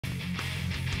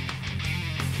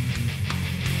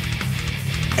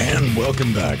And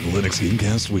welcome back to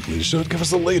LinuxGameCast Weekly, the show that covers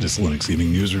the latest Linux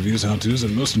gaming news, reviews, how-tos,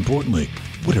 and most importantly,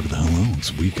 whatever the hell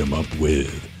else we come up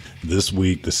with. This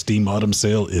week, the Steam Autumn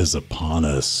Sale is upon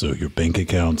us, so your bank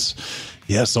accounts,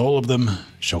 yes, all of them,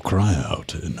 shall cry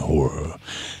out in horror.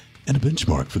 And a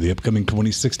benchmark for the upcoming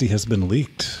 2060 has been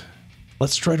leaked.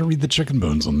 Let's try to read the chicken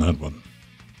bones on that one.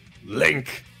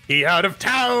 Link, he out of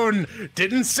town,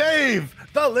 didn't save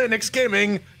the Linux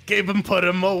gaming, gave him, put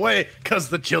him away, cause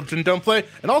the children don't play.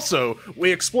 And also,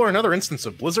 we explore another instance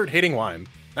of Blizzard hating wine.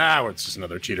 It's just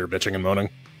another cheater bitching and moaning.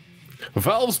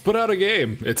 Valve's put out a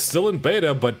game. It's still in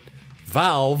beta, but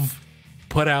Valve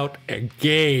put out a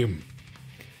game.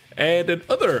 And in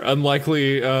other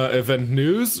unlikely event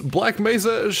news, Black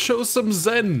Mesa shows some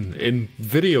Zen in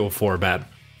video format.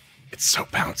 It's so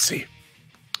bouncy.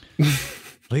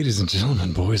 Ladies and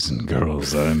gentlemen, boys and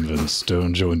girls, I'm Vince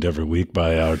Stone, joined every week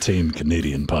by our tame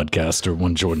Canadian podcaster,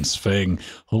 one Jordan Sfang,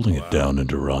 holding it down in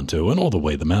Toronto, and all the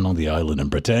way the man on the island in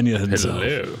Britannia himself.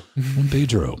 Hello. One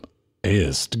Pedro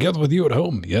is together with you at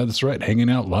home. Yeah, that's right, hanging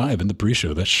out live in the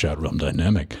pre-show. That's Shadrum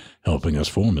Dynamic, helping us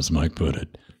form, as Mike put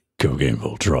it, Go Game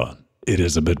Voltron. It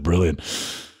is a bit brilliant.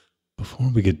 Before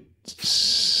we get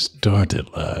started,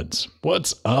 lads,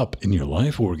 what's up in your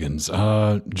life organs?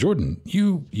 Jordan,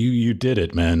 you did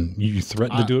it, man. You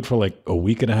threatened to do it for like a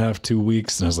week and a half, 2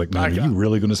 weeks, and I was like, man, are you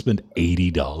really going to spend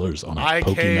 $80 on a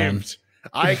Pokemon?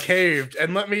 I caved,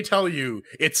 and let me tell you,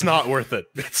 it's not worth it.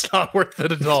 It's not worth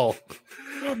it at all.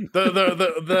 The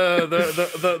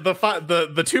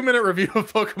 2-minute review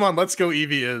of Pokemon Let's Go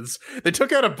Eevee is they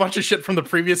took out a bunch of shit from the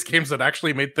previous games that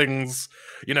actually made things,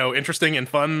 interesting and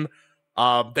fun.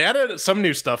 They added some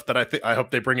new stuff that I hope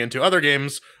they bring into other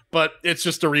games, but it's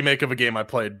just a remake of a game I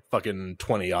played fucking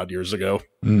 20 odd years ago.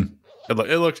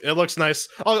 It looks nice.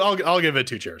 I'll give it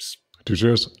 2 cheers. 2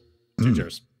 cheers. 2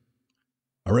 cheers.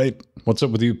 All right, what's up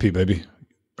with you, P baby?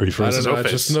 Are you first? I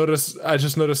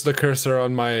just noticed the cursor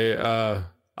on my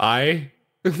eye.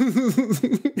 Yeah,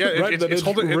 it's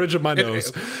holding the ridge of my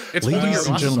nose. It's ladies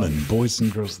and gentlemen, boys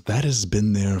and girls, that has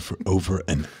been there for over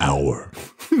an hour.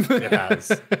 It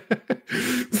has.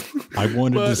 I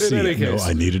wanted to see it.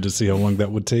 I needed to see how long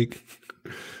that would take.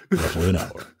 Roughly an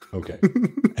hour. Okay.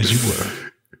 As you were.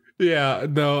 Yeah,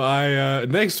 no, I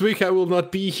next week I will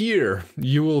not be here.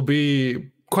 You will be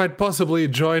quite possibly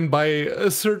joined by a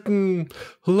certain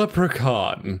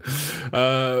leprechaun,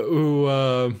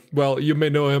 who, well, you may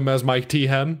know him as Mike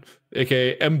Tehan,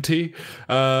 aka MT.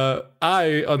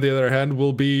 I, on the other hand,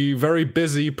 will be very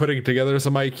busy putting together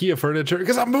some IKEA furniture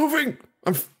because I'm moving.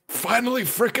 I'm finally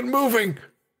freaking moving.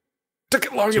 Took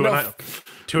it long enough.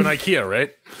 To an IKEA,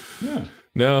 right? Yeah.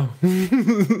 No.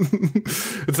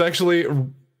 It's actually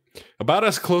about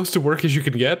as close to work as you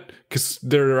can get, because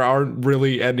there aren't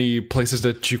really any places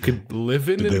that you could live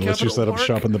in. Did they let you set up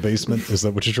shop in the basement? Is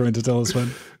that what you're trying to tell us,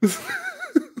 man?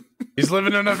 He's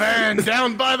living in a van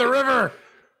down by the river.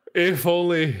 If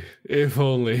only.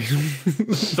 the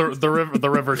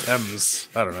river Thames.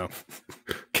 I don't know.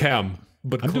 Cam.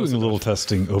 But I'm doing a little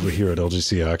testing over here at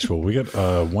LGC Actual. We got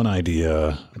one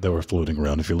idea that we're floating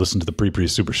around. If you listen to the pre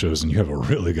super shows and you have a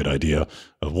really good idea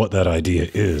of what that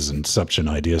idea is, Inception,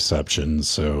 Ideaception.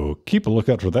 So keep a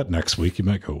lookout for that next week. You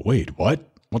might go, wait,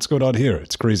 what? What's going on here?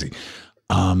 It's crazy.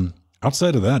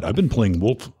 Outside of that, I've been playing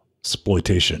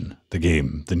Wolfsploitation, the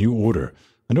game, the New Order.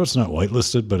 I know it's not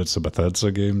whitelisted, but it's a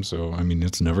Bethesda game. So, I mean,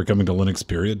 it's never coming to Linux,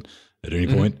 period, at any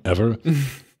point, ever.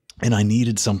 And I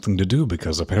needed something to do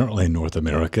because apparently in North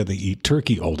America, they eat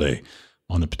turkey all day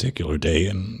on a particular day.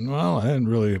 And, well, I didn't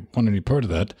really want any part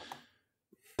of that.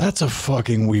 That's a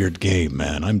fucking weird game,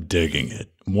 man. I'm digging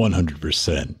it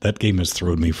 100%. That game has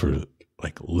thrown me for,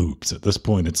 like, loops. At this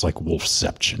point, it's like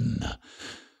Wolfception.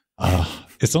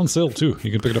 It's on sale, too.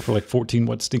 You can pick it up for, like, 14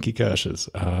 what stinky cashes.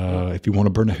 If you want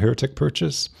to burn a heretic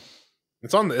purchase.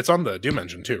 It's on the Doom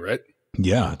engine, too, right?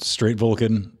 Yeah, it's straight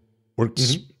Vulkan.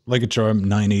 Works like a charm,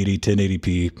 980,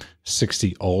 1080p,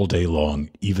 60 all day long,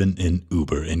 even in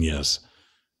Uber. And yes,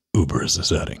 Uber is a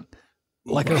setting.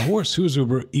 Like a horse, who's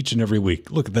Uber each and every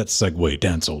week. Look at that segue,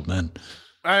 dance, old man.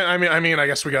 I mean, I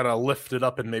guess we gotta lift it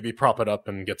up and maybe prop it up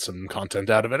and get some content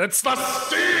out of it. It's the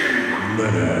Steam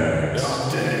Linux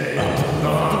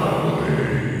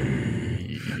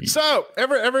So,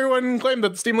 everyone claimed that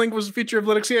the Steam Link was a feature of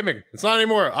Linux gaming. It's not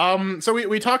anymore. So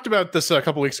we talked about this a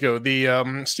couple weeks ago.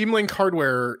 The Steam Link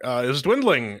hardware is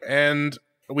dwindling, and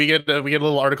we get a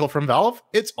little article from Valve.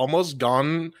 It's almost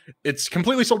gone. It's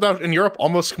completely sold out in Europe,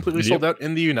 almost completely sold out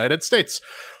in the United States.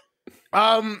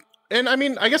 And I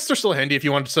mean, I guess they're still handy if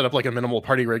you want to set up like a minimal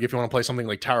party rig, if you want to play something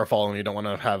like Towerfall and you don't want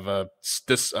to have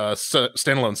this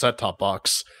standalone set-top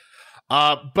box.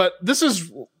 But this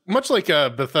is much like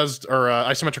Bethesda or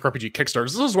isometric RPG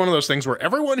Kickstarters, this is one of those things where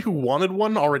everyone who wanted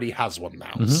one already has one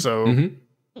now. So,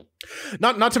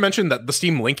 not to mention that the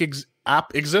Steam Link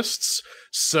app exists.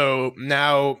 So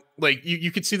now, like,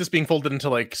 you could see this being folded into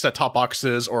like set-top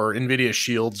boxes or NVIDIA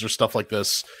Shields or stuff like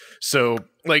this. So,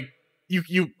 like,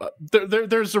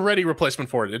 there's a ready replacement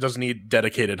for it. It doesn't need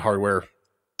dedicated hardware.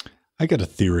 I got a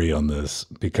theory on this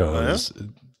because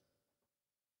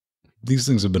these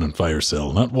things have been on fire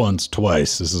sale. Not once,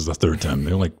 twice. This is the third time.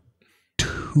 They're like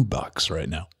 $2 right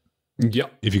now.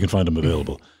 Yep. If you can find them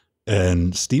available.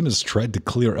 And Steam has tried to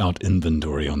clear out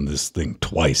inventory on this thing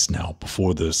twice now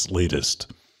before this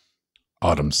latest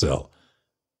autumn sale.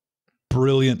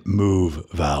 Brilliant move,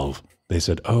 Valve. They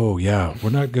said, oh, yeah, we're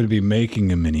not going to be making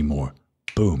them anymore.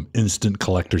 Boom. Instant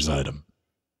collector's item.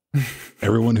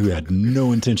 Everyone who had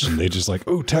no intention, they just like,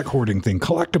 oh, tech hoarding thing,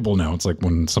 collectible now. It's like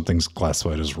when something's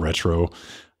classified as retro.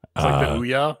 It's like the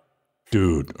Ouya.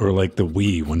 Dude, or like the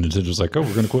Wii, when Nintendo's like, oh,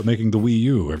 we're going to quit making the Wii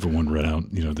U. Everyone ran out,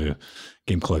 the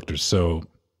game collectors. So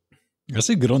I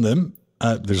say good on them.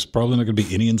 There's probably not going to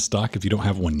be any in stock if you don't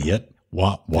have one yet.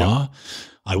 Wah.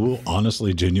 I will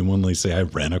honestly, genuinely say I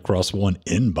ran across one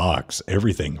in box,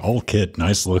 everything, all kit,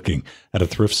 nice looking, at a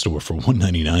thrift store for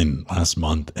 $1.99 last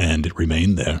month, and it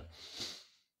remained there.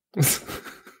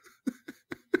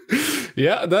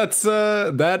 Yeah, that's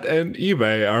that and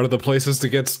eBay are the places to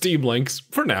get Steam links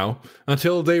for now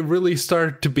until they really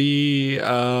start to be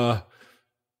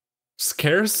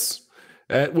scarce.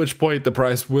 At which point the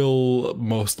price will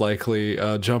most likely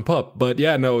jump up. But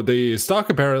yeah, no, the stock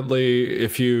apparently,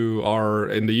 if you are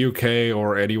in the UK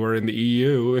or anywhere in the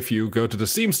EU, if you go to the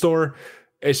Steam store,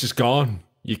 it's just gone.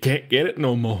 You can't get it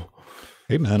no more.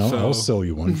 Hey man, I'll sell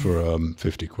you one for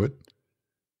 50 quid.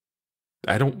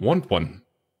 I don't want one.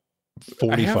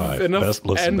 45. I have enough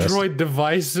Android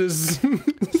devices.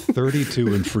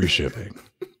 32 and free shipping.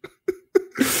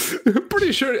 I'm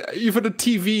pretty sure even a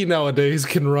TV nowadays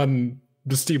can run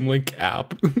the Steam Link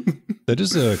app. That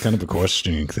is a kind of a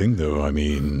questioning thing, though. I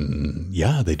mean,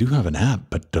 yeah, they do have an app,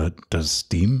 but does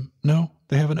Steam know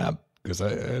they have an app? Because I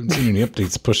haven't seen any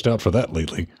updates pushed out for that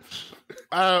lately.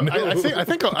 No. I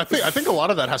think a lot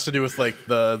of that has to do with like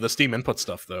the Steam input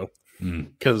stuff, though,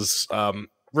 because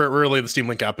really the Steam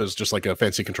Link app is just like a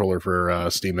fancy controller for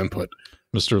Steam input.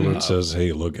 Mr. Alert says,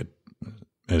 "Hey, look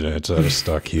it's out of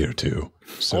stock here too."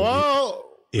 So well,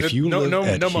 if you live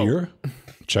at here.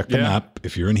 Check the map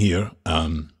if you're in here.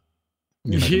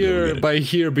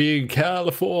 Here being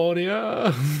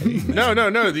California. Hey,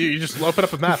 no. You just open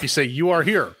up a map. You say you are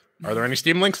here. Are there any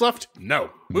Steam links left? No.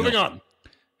 Moving on.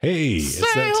 Hey, it's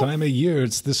that time of year.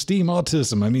 It's the Steam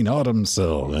autism. I mean autumn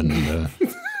sale, and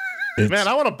man,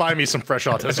 I want to buy me some fresh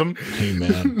autism. Hey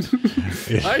man,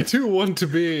 I too want to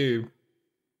be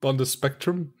on the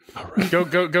spectrum. All right,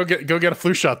 go get a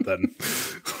flu shot then.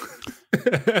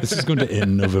 This is going to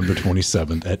end November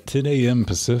 27th at 10 a.m.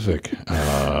 Pacific.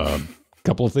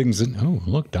 Couple of things. Oh,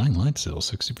 look, Dying Light sale,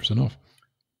 60% off.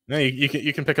 No, you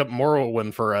can pick up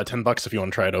Morrowind for $10 if you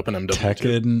want to try it. Open MW2.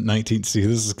 Tekken 19. See,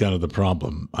 this is kind of the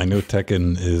problem. I know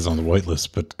Tekken is on the whitelist,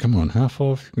 but come on, half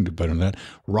off. You can do better than that.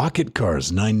 Rocket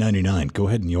Cars, $9.99. Go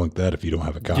ahead and yoink that if you don't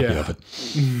have a copy of it.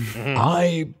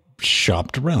 I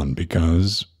shopped around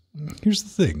because here's the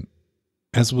thing.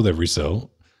 As with every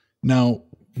sale, now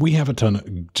we have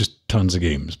tons of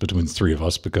games between the three of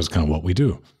us because kind of what we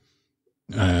do.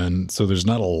 And so there's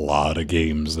not a lot of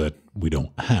games that we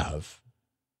don't have.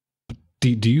 Do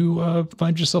you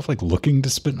find yourself like looking to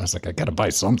spend? I was like, I got to buy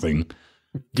something.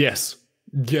 Yes,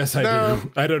 I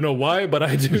do. I don't know why, but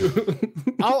I do.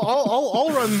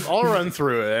 I'll run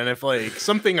through it, and if like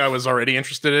something I was already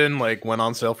interested in like went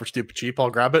on sale for stupid cheap, I'll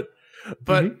grab it.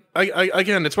 But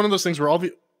again, it's one of those things where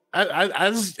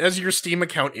as your Steam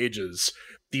account ages,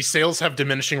 these sales have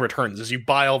diminishing returns as you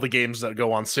buy all the games that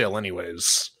go on sale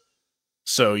anyways.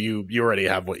 So you already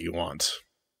have what you want.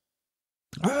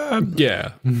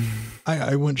 Yeah.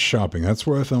 I went shopping. That's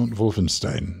where I found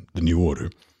Wolfenstein, the New Order.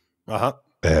 Uh-huh.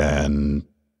 And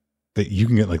you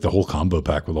can get like the whole combo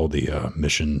pack with all the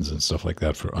missions and stuff like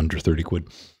that for under 30 quid.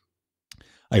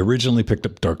 I originally picked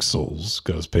up Dark Souls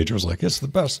because Pedro was like, it's the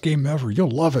best game ever. You'll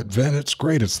love it, Ven. It's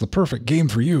great. It's the perfect game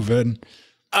for you, Ven.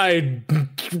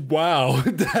 Wow,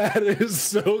 that is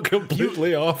so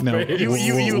completely off base.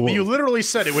 You literally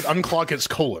said it would unclog its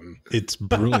colon. It's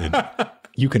brilliant.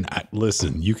 You can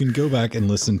listen. You can go back and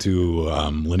listen to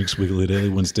Linux Weekly Daily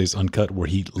Wednesdays Uncut, where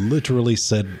he literally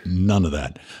said none of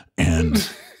that. And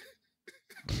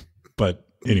but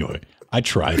anyway, I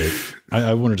tried it.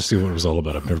 I wanted to see what it was all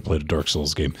about. I've never played a Dark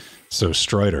Souls game. So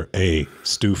Strider,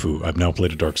 Stufu, I've now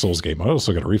played a Dark Souls game. I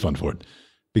also got a refund for it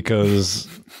because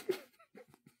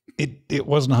It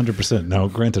wasn't 100%. Now,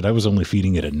 granted, I was only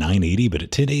feeding it at 980, but at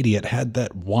 1080, it had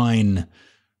that wine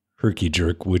herky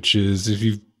jerk, which is, if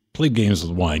you've played games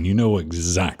with wine, you know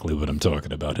exactly what I'm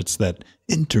talking about. It's that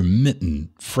intermittent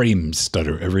frame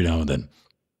stutter every now and then,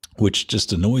 which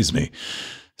just annoys me.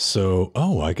 So,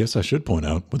 I guess I should point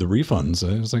out with the refunds,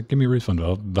 I was like, give me a refund,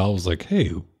 Valve. Valve was like,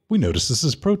 hey, we noticed this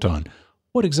is Proton.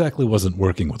 What exactly wasn't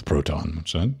working with Proton?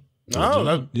 Which yeah.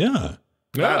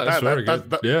 Yeah, that's very good.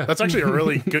 That's actually a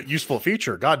really good, useful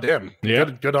feature. God damn. Yeah.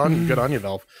 Good on you,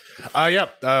 Valve. What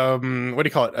do you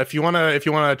call it? If you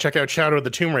wanna check out Shadow of the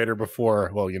Tomb Raider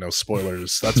before,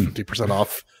 spoilers, that's 50%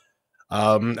 off.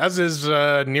 As is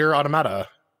Nier Automata.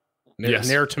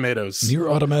 Nier Tomatoes. Nier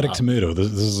Automatic Tomato.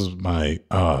 This is my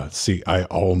I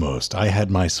had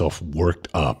myself worked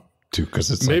up too,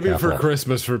 because it's maybe like for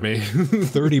Christmas for me.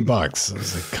 $30. I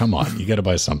was like, come on, you got to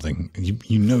buy something.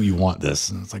 You know you want this,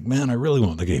 and it's like, man, I really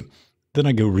want the game. Then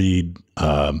I go read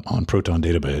on Proton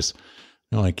Database.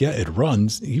 They're like, yeah, it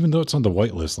runs, even though it's on the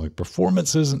whitelist. Like,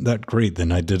 performance isn't that great. Then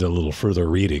I did a little further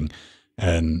reading,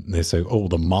 and they say,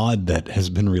 the mod that has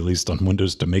been released on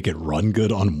Windows to make it run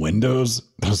good on Windows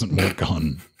doesn't work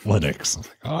on Linux. I was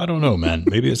like, I don't know, man.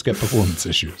 Maybe it's got performance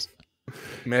issues.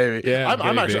 Maybe. Yeah.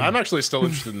 I'm actually still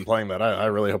interested in playing that. I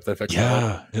really hope they fix that.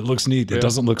 Yeah, it looks neat. It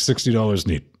doesn't look $60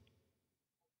 neat.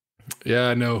 Yeah,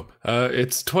 I know.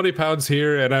 It's £20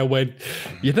 here, and I went,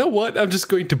 you know what? I'm just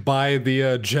going to buy the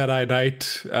Jedi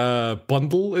Knight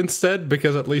bundle instead,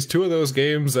 because at least 2 of those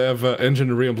games have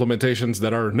engine re-implementations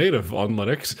that are native on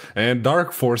Linux, and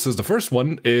Dark Forces, the first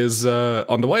one, is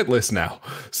on the whitelist now.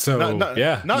 So,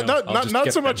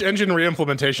 not so much engine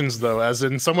re-implementations, though, as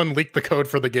in someone leaked the code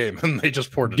for the game, and they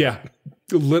just ported it. Yeah,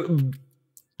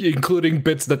 including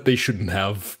bits that they shouldn't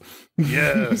have.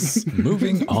 Yes.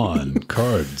 Moving on.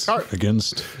 Cards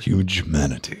against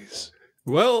humanities.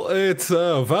 Well, it's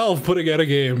Valve putting out a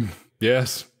game.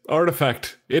 Yes.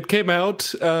 Artifact. It came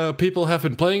out. People have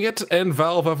been playing it, and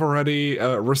Valve have already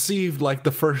received like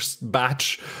the first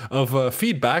batch of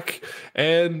feedback.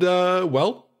 And,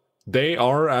 they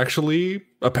are actually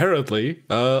apparently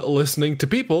listening to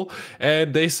people.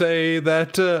 And they say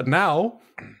that now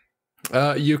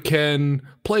you can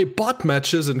play bot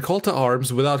matches in Call to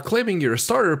Arms without claiming your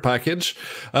starter package.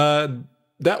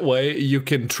 That way, you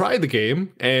can try the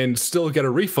game and still get a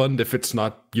refund if it's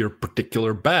not your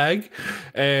particular bag,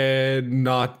 and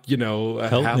not,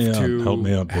 Help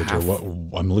me out, Butcher.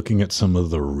 I'm looking at some of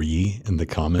the in the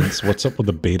comments. What's up with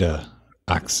the beta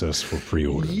access for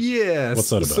pre-orders? Yes. What's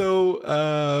that about?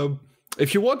 So,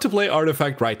 if you want to play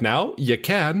Artifact right now, you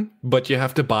can, but you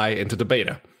have to buy into the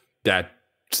beta.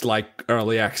 It's like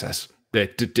early access.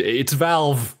 It's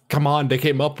Valve. Come on, they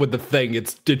came up with the thing.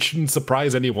 It shouldn't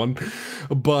surprise anyone.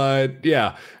 But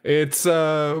yeah, it's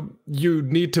you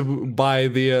need to buy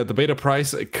the beta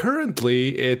price.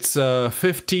 Currently, it's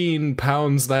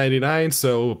 £15.99,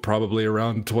 so probably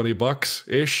around $20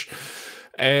 ish.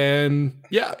 And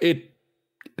yeah,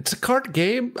 it's a card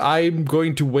game. I'm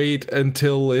going to wait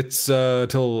until it's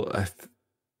when's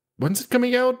it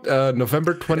coming out?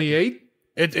 November 28th.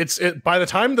 It's by the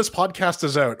time this podcast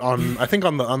is out on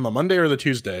the Monday or the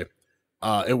Tuesday,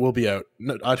 it will be out.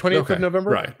 28th of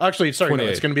November. Right. Actually, sorry, no,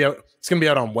 it's gonna be out. It's gonna be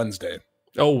out on Wednesday.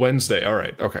 Oh, Wednesday. All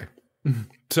right. Okay.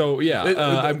 So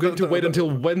yeah, I'm going to wait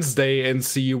until Wednesday and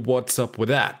see what's up with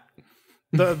that.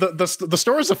 The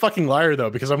store is a fucking liar, though,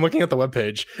 because I'm looking at the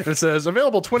webpage and it says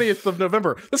available 20th of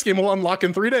November. This game will unlock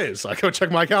in 3 days. I go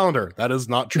check my calendar. That is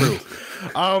not true.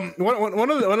 One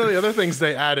of the other things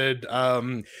they added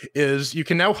is you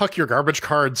can now huck your garbage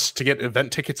cards to get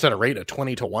event tickets at a rate of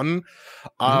 20 to 1.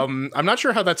 I'm not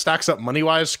sure how that stacks up money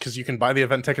wise, because you can buy the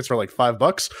event tickets for like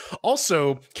 $5.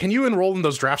 Also, can you enroll in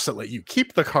those drafts that let you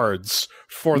keep the cards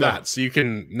for that? So you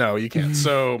can't.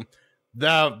 So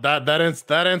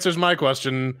that answers my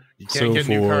question. You can't get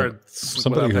new cards.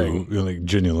 Somebody who like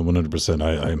genuinely 100%,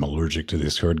 I am allergic to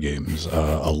these card games.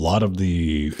 A lot of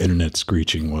the internet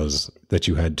screeching was that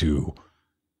you had to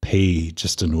pay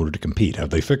just in order to compete.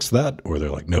 Have they fixed that, or they're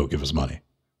like, no, give us money?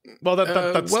 Well,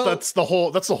 that's the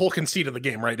whole conceit of the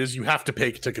game, right? Is you have to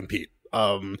pay to compete.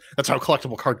 That's how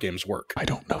collectible card games work. I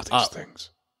don't know these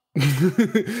things.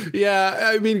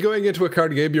 Yeah, I mean, going into a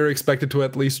card game, you're expected to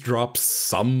at least drop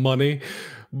some money.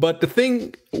 But the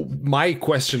thing, my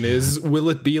question is, will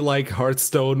it be like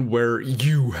Hearthstone, where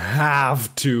you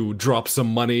have to drop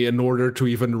some money in order to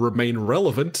even remain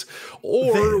relevant?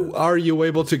 Or are you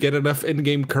able to get enough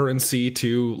in-game currency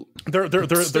to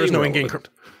there's no in-game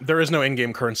there is no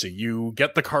in-game currency. You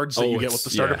get the cards that you get with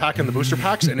the starter pack and the booster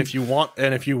packs, and if you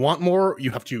want more,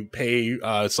 you have to pay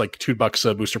it's like $2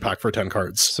 a booster pack for 10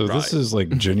 cards. So this is like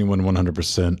genuine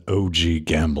 100% OG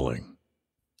gambling.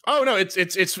 Oh no,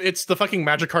 it's the fucking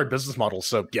Magic card business model.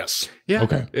 So yes. Yeah.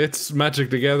 Okay. It's Magic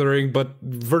the Gathering, but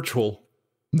virtual.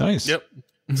 Nice. Yep.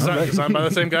 Designed by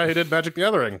the same guy who did Magic the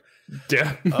Gathering.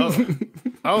 Yeah.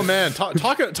 Oh man,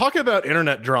 talk about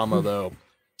internet drama though.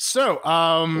 So,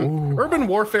 Urban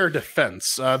Warfare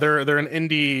Defense. They're an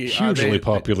indie, Hugely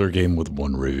popular game with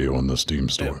 1 review on the Steam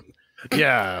store.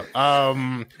 Yeah.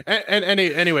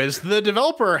 Anyways, the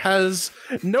developer has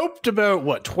noped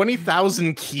about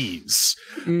 20,000 keys.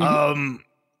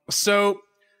 So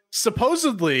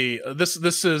supposedly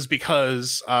this is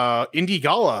because Indie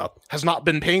Gala has not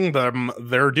been paying them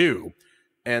their due.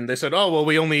 And they said, oh, well,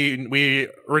 we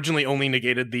originally only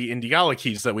negated the Indie Gala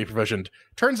keys that we provisioned.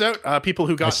 Turns out people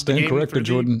who got I stand corrected,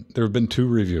 Jordan. There have been 2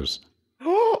 reviews.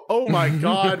 Oh my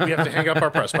God, we have to hang up our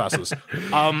press passes.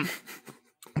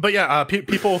 But yeah,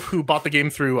 people who bought the game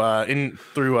through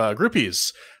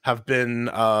groupies have been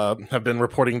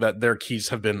reporting that their keys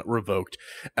have been revoked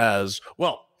as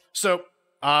well. So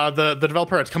the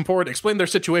developer had come forward, explained their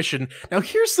situation. Now,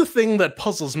 here's the thing that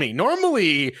puzzles me.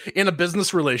 Normally, in a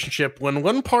business relationship, when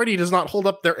one party does not hold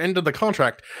up their end of the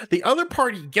contract, the other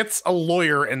party gets a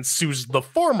lawyer and sues the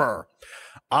former.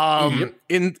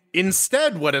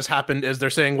 Instead, what has happened is they're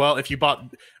saying, well, if you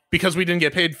bought, because we didn't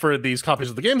get paid for these copies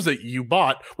of the games that you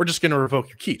bought, we're just going to revoke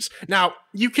your keys. Now,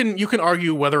 you can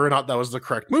argue whether or not that was the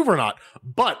correct move or not,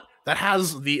 but that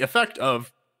has the effect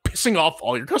of pissing off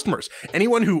all your customers.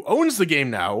 Anyone who owns the game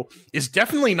now is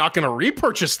definitely not going to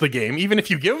repurchase the game, even if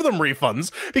you give them refunds,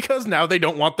 because now they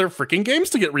don't want their freaking games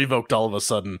to get revoked all of a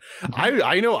sudden.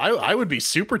 I know I would be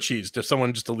super cheesed if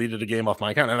someone just deleted a game off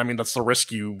my account. And I mean, that's the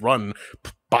risk you run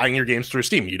buying your games through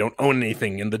Steam. You don't own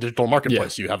anything in the digital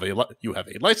marketplace. Yeah. You have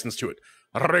a license to it.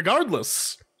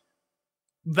 Regardless,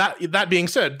 that being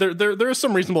said, there is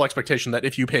some reasonable expectation that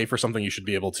if you pay for something, you should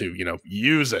be able to,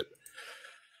 use it.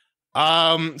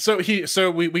 So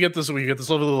we get this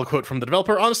little quote from the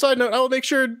developer. On a side note, I will make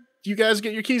sure you guys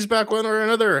get your keys back one way or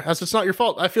another, as it's not your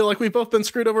fault. I feel like we've both been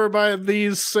screwed over by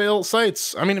these sale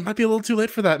sites. I mean, it might be a little too late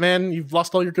for that, man. You've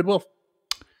lost all your goodwill.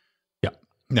 Yeah.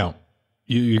 Now,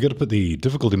 you got to put the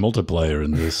difficulty multiplier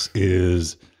in this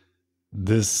is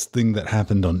this thing that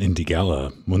happened on Indie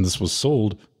Gala when this was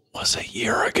sold was a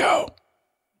year ago.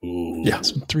 Ooh. Yeah,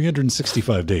 it's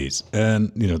 365 days.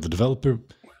 And, the developer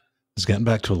is getting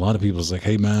back to a lot of people. It's like,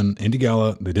 hey, man, Indie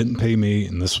Gala, they didn't pay me.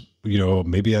 And this,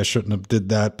 maybe I shouldn't have did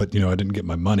that, but, I didn't get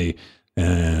my money.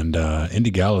 And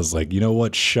Indie Gala's like, you know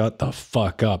what? Shut the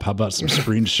fuck up. How about some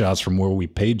screenshots from where we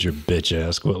paid your bitch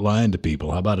ass? Quit lying to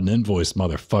people. How about an invoice,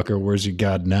 motherfucker? Where's your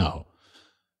God now?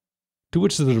 To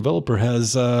which the developer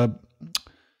has,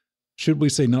 should we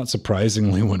say, not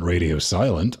surprisingly, went radio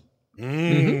silent.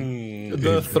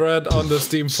 The thread on the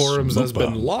Steam forums has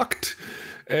been locked.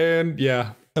 And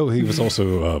yeah. Oh, he was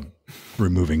also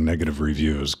removing negative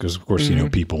reviews because, of course,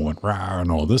 people went rah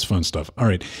and all this fun stuff. All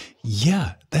right.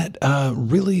 Yeah, that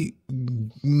really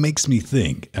makes me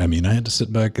think. I mean, I had to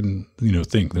sit back and,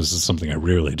 think. This is something I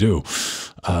rarely do.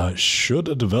 Should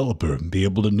a developer be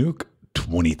able to nuke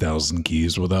 20,000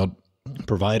 keys without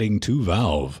providing to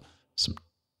Valve some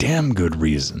damn good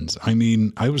reasons? I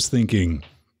mean, I was thinking,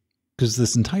 because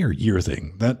this entire year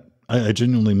thing, that I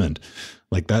genuinely meant,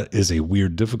 like, that is a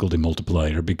weird difficulty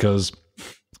multiplier because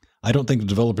I don't think the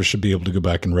developer should be able to go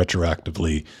back and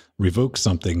retroactively revoke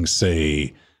something,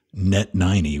 say, net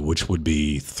 90, which would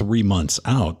be 3 months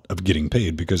out of getting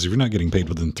paid, because if you're not getting paid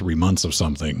within 3 months of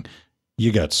something,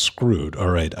 you got screwed. All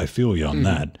right, I feel you on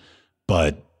that.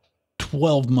 But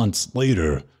 12 months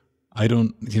later, I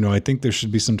don't, I think there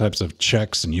should be some types of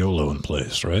checks and YOLO in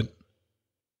place, right?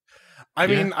 I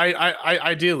mean, I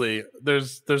ideally,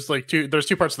 there's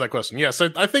two parts to that question. Yes,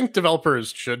 I think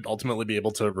developers should ultimately be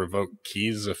able to revoke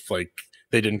keys if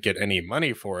they didn't get any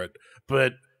money for it.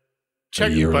 But a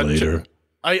year later,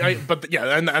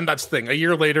 and that's the thing. A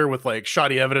year later with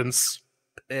shoddy evidence,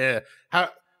 how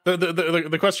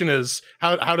the question is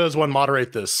how does one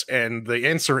moderate this? And the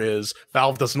answer is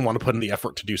Valve doesn't want to put in the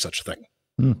effort to do such a thing.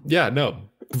 Yeah, no,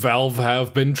 Valve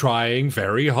have been trying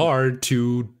very hard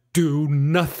to do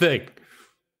nothing.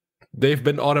 They've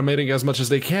been automating as much as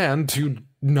they can to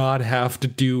not have to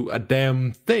do a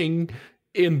damn thing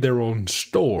in their own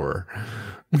store.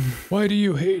 Why do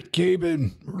you hate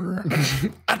Gaben?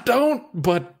 I don't,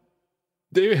 but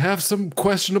they have some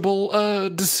questionable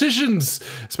decisions,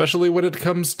 especially when it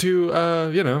comes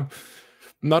to,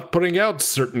 not putting out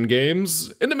certain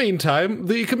games. In the meantime,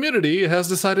 the community has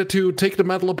decided to take the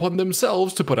mantle upon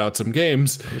themselves to put out some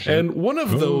games. And one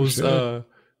of those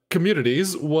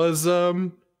communities was...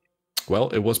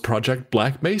 it was Project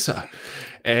Black Mesa.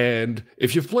 And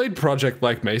if you've played Project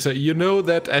Black Mesa, you know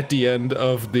that at the end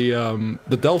of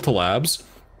the Delta Labs,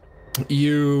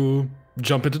 you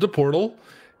jump into the portal,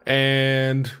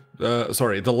 and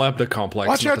the Lambda complex.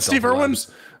 Watch out, Steve Irwin.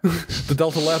 The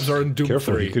Delta Labs are in Doom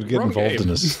Careful, 3. you could get Wrong involved game.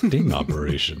 in a sting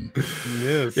operation.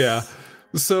 Yes. Yeah.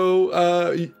 So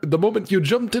the moment you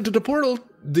jumped into the portal,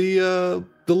 the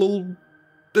little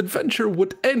adventure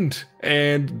would end,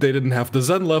 and they didn't have the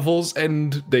Zen levels,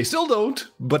 and they still don't,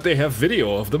 but they have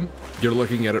video of them. You're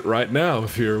looking at it right now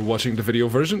if you're watching the video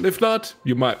version. If not,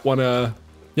 you might want to,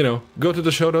 go to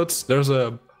the show notes. There's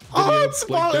a video It's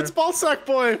link there. Ballsack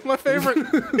Boy, my favorite.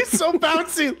 He's so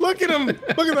bouncy. Look at him.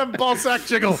 Look at that ballsack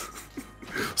jiggle.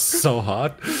 So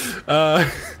hot.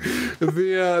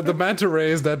 The manta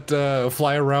rays that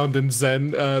fly around in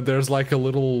Zen, there's like a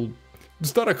little...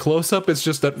 It's not a close-up, it's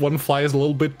just that one flies a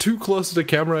little bit too close to the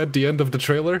camera at the end of the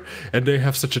trailer, and they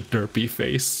have such a derpy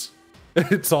face.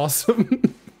 It's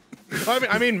awesome.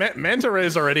 I mean, manta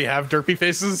rays already have derpy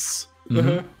faces.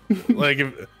 Mm-hmm. Like,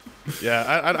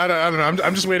 I don't know.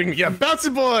 I'm just waiting. Yeah,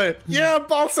 bouncy boy. Yeah,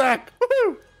 ballsack.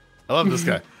 Woohoo! I love this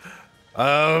guy.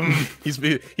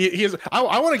 He is.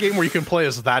 I want a game where you can play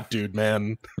as that dude,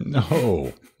 man.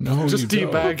 No, Just you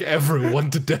don't. teabag everyone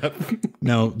to death.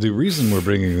 Now, the reason we're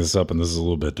bringing this up, and this is a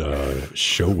little bit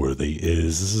show-worthy,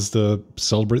 is this is to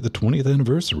celebrate the 20th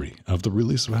anniversary of the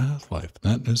release of Half-Life.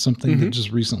 That is something that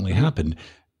just recently happened.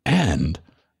 And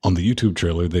on the YouTube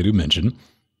trailer, they do mention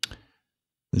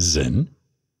Zen.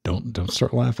 Don't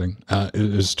start laughing. It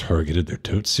is targeted. They're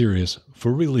totes serious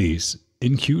for release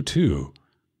in Q2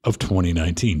 of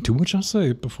 2019. To which I'll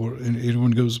say before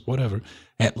anyone goes whatever,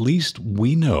 at least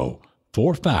we know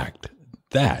for a fact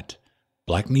that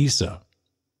Black Mesa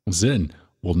Zen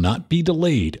will not be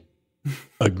delayed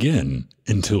again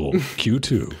until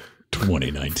Q2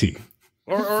 2019.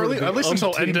 Or at least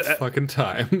until end of fucking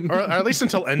time. or at least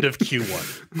until end of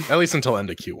Q1. At least until end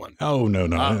of Q1. Oh, no.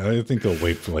 I think they'll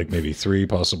wait for like maybe 3,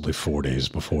 possibly 4 days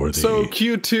before the... So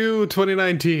Q2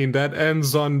 2019, that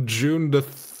ends on June the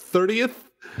 30th?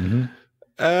 Mhm.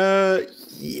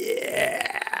 Yeah.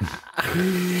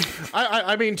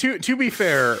 I mean, to be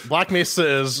fair, Black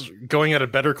Mesa is going at a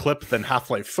better clip than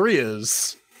Half-Life 3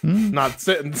 is.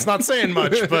 It's not saying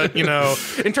much, but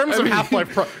in terms of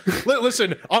Half-Life,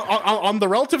 listen, on the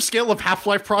relative scale of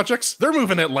Half-Life projects, they're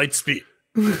moving at light speed.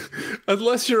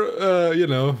 Unless you're,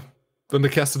 on the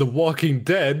cast of The Walking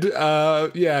Dead,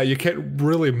 you can't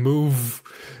really move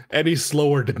any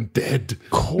slower than Dead.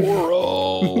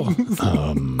 Coral.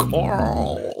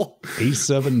 Coral.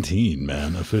 A17,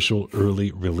 man. Official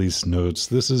early release notes.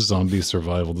 This is zombie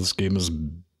survival. This game has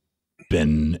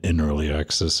been in early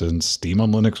access, and Steam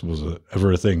on Linux was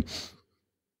ever a thing.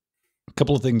 A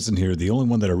couple of things in here. The only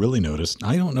one that I really noticed,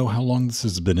 I don't know how long this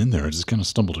has been in there, I just kind of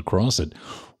stumbled across it,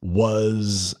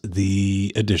 was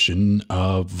the addition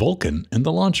of Vulkan in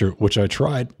the launcher, which I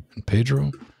tried. And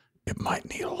Pedro, it might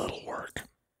need a little work.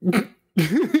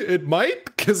 It might,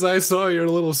 because I saw your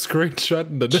little screenshot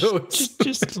in the notes.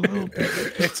 Just a little bit.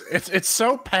 It's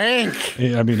so pink.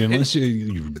 Yeah, I mean, unless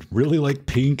you really like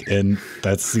pink, and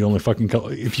that's the only fucking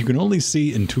color. If you can only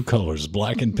see in 2 colors,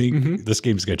 black and pink, this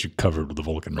game's got you covered with the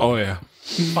Vulkan. Oh, yeah.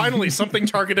 Finally, something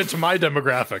targeted to my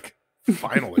demographic.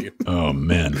 Finally. Oh,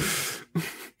 man.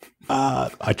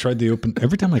 I tried the open.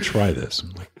 Every time I try this,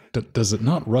 I'm like, does it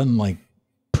not run like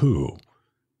poo?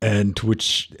 And to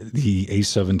which the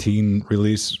A17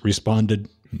 release responded,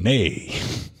 nay.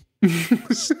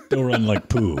 Still run like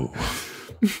poo.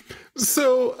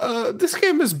 So, this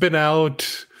game has been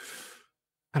out,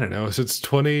 I don't know, since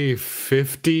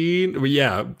 2015.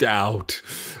 Yeah, out.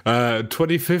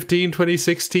 2015,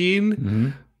 2016. Mm-hmm.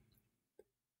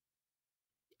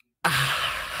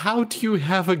 How do you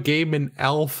have a game in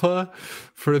alpha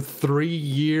for 3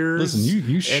 years? Listen,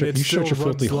 you shut your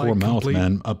filthy whore mouth,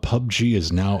 man. A PUBG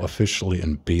is now officially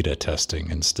in beta testing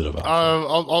instead of alpha.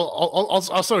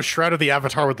 Also, Shroud of the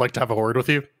Avatar would like to have a word with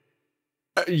you.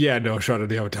 Yeah, no, Shroud of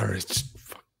the Avatar is just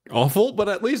awful, but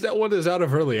at least that one is out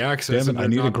of early access. Damn it, I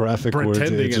need a graphic where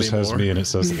it just has me and it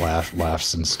says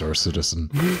laughs and Star Citizen.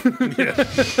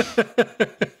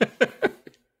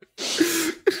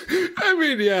 I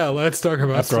mean, yeah, let's talk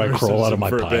about after I crawl out of my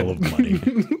pile of money.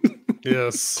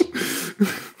 Yes.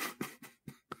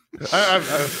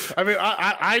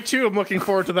 I too am looking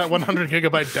forward to that 100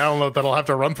 gigabyte download that'll have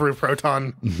to run through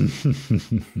Proton.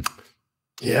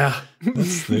 Yeah,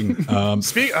 that's the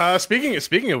thing.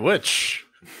 Speaking of which,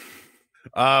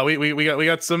 we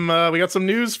got some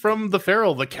news from the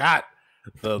feral, the cat,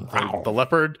 the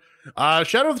leopard.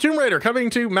 Shadow of the Tomb Raider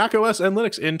coming to macOS and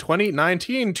Linux in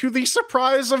 2019 to the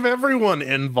surprise of everyone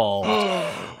involved.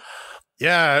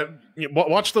 Yeah,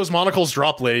 watch those monocles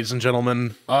drop, ladies and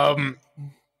gentlemen.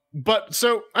 But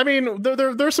so, I mean,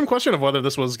 there's some question of whether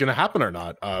this was going to happen or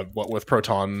not. What with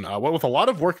Proton, what with a lot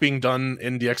of work being done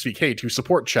in DXVK to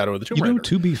support Shadow of the Tomb Raider.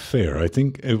 To be fair, I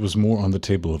think it was more on the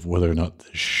table of whether or not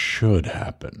this should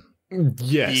happen.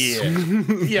 Yes.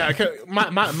 Yeah.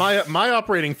 My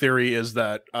operating theory is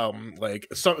that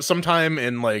sometime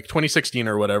in like 2016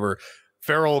 or whatever,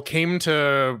 Farrell came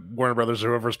to Warner Brothers or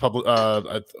whoever's public.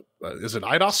 Is it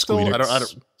IDOS still? Squeenix. I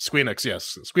don't. Squeenix,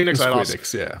 yes, Squeenix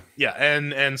IDOS. Yeah,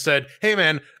 and said, hey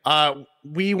man,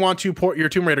 we want to port your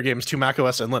Tomb Raider games to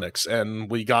macOS and Linux,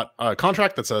 and we got a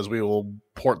contract that says we will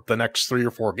port the next 3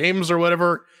 or 4 games or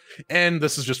whatever, and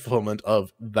this is just fulfillment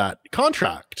of that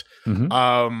contract.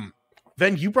 Mm-hmm.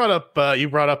 Then you brought up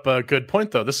a good point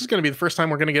though. This is going to be the first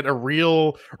time we're going to get a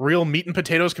real meat and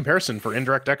potatoes comparison for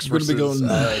Indirect X versus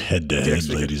head to head,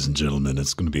 ladies and gentlemen.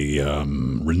 It's going to be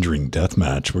rendering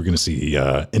deathmatch. We're going to see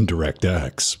Indirect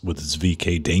X with its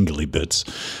VK dangly bits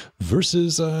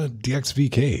versus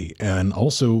DXVK, and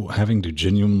also having to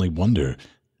genuinely wonder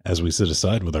as we sit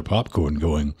aside with our popcorn,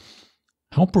 going,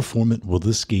 how performant will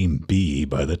this game be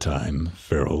by the time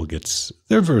Farrell gets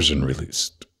their version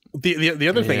released? The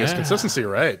other thing is consistency,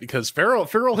 right? Because Farrell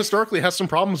historically has some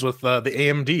problems with the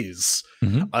AMDs.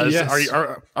 Mm-hmm. Yes.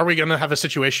 Are we going to have a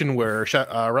situation where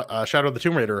Shadow of the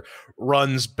Tomb Raider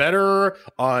runs better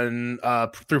on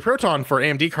through Proton for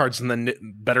AMD cards and then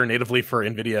better natively for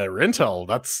NVIDIA or Intel?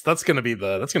 That's going to be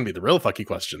the real fucky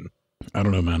question. I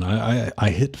don't know, man.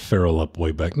 I hit Farrell up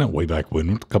not way back when,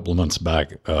 a couple of months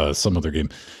back, some other game.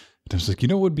 I was like,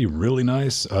 what would be really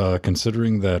nice,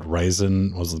 considering that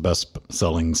Ryzen was the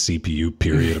best-selling CPU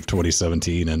period of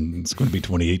 2017, and it's going to be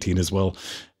 2018 as well,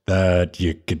 that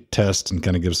you could test and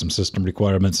kind of give some system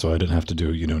requirements so I didn't have to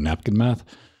do, napkin math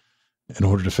in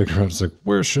order to figure out, it's like,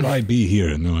 where should I be here?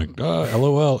 And they're like,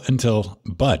 LOL, Intel.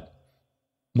 But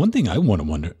one thing I want to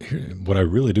wonder, what I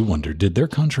really do wonder, did their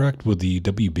contract with the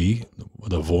WB,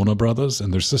 the Warner Brothers,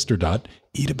 and their sister Dot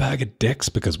eat a bag of dicks?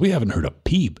 Because we haven't heard a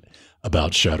peep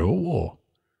about Shadow of War.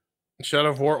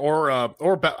 Shadow of War,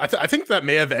 I think that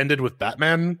may have ended with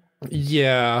Batman.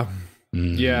 Yeah.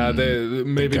 Yeah,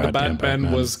 maybe the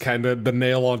Batman was kind of the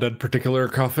nail on that particular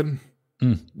coffin.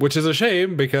 Which is a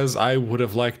shame, because I would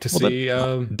have liked to see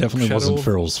that definitely Shadow wasn't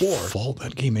Farrell's fault.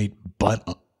 That game ate butt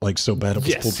so bad it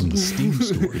was pulled from the Steam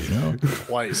store,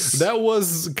 Twice. That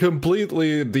was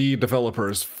completely the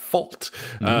developers' fault,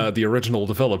 the original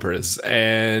developers,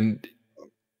 and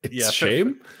it's a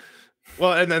shame.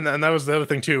 Well, and that was the other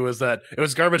thing too, is that it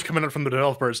was garbage coming out from the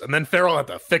developers, and then Farrell had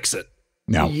to fix it.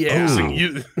 Now,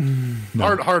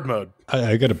 hard mode.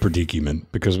 I got a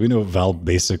predicament, because we know Valve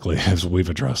basically, as we've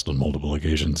addressed on multiple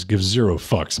occasions, gives zero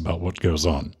fucks about what goes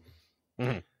on.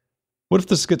 Mm-hmm. What if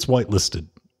this gets whitelisted?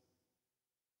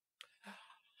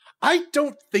 I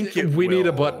don't think it We will. need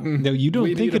a button. No, you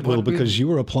don't think it will, because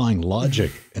you are applying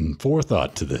logic and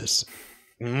forethought to this.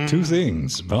 Two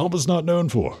things Valve is not known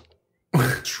for.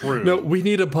 True. No, we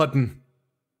need a button.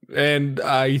 And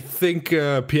I think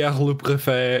Pierre Le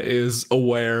Préfet is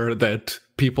aware that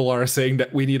people are saying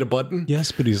that we need a button.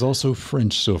 Yes, but he's also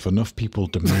French, so if enough people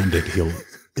demand it, he'll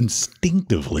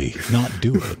instinctively not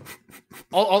do it.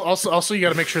 Also, you got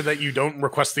to make sure that you don't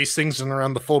request these things in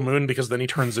around the full moon, because then he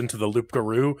turns into the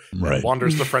loup-garou and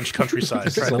wanders the French countryside.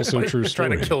 That's also a true story.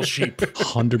 Trying to kill sheep.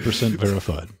 100%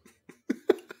 verified.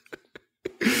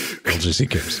 LGC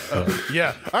cares.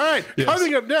 Yeah. All right. Yes.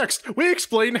 Coming up next, we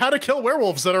explain how to kill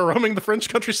werewolves that are roaming the French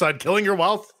countryside, killing your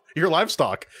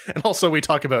livestock. And also we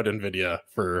talk about NVIDIA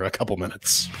for a couple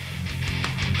minutes.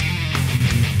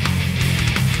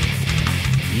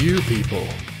 You people.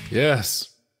 Yes.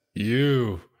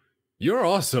 You're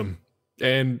awesome.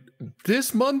 And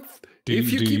this month,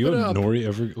 if you keep it up. Do you and Nori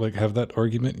ever have that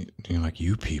argument? You're like,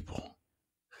 you people.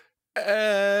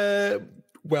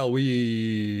 Well,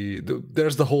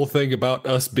 there's the whole thing about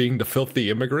us being the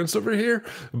filthy immigrants over here,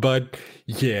 but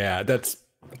yeah, that's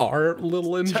our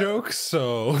little in-joke,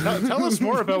 so... Tell us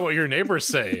more about what your neighbors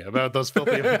say about those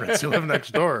filthy immigrants who live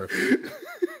next door.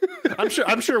 I'm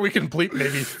sure we can bleep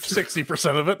maybe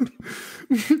 60% of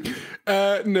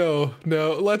it.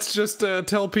 No, let's just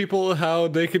tell people how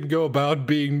they can go about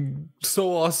being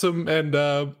so awesome and,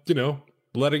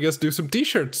 letting us do some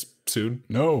t-shirts soon.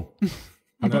 No.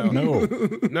 No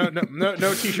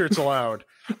t-shirts allowed.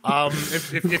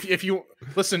 If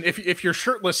you're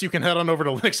shirtless, you can head on over to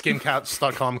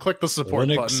LinuxGameCats.com, click the support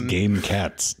button.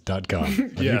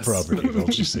 LinuxGameCats.com. Yes. New property of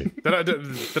LGC.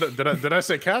 Did I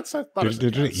say cats? I thought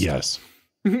did it? Yes.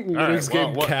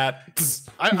 LinuxGameCats.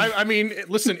 I mean,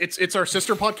 listen, it's our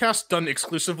sister podcast done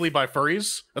exclusively by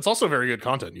furries. That's also very good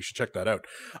content. You should check that out.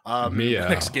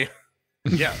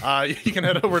 Yeah, you can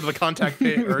head over to the contact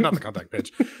page, or not the contact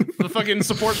page, the fucking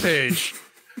support page.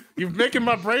 You're making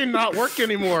my brain not work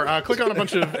anymore. Click on a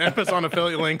bunch of Amazon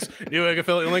affiliate links, Newegg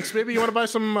affiliate links. Maybe you want to buy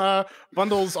some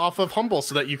bundles off of Humble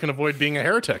so that you can avoid being a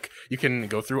heretic. You can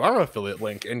go through our affiliate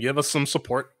link and give us some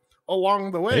support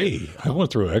along the way. Hey, I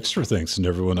want to throw extra thanks to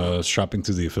everyone shopping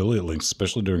through the affiliate links,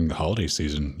 especially during the holiday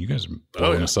season. You guys are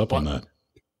blowing us up on that.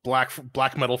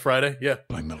 Black Metal Friday, yeah.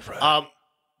 Black Metal Friday.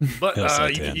 But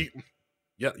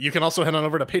you can also head on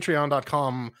over to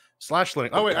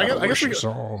patreon.com/link. Oh wait, I guess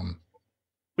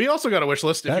we also got a wish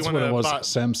list. That's if you want what it was.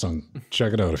 Samsung.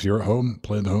 Check it out. If you're at home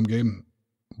playing the home game,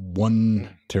 1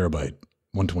 terabyte,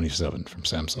 127 from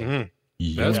Samsung. Mm-hmm.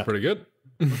 Yeah. That's pretty good.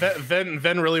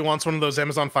 Ven really wants one of those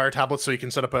Amazon Fire tablets so you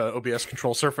can set up a OBS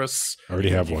control surface. I already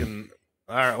have one.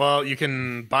 All right, well, you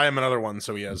can buy him another one,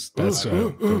 so he has.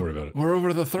 Don't worry about it. We're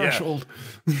over the threshold.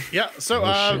 Yeah, so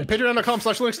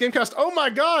patreon.com/LinuxGameCast. Oh my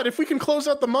god, if we can close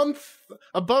out the month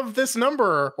above this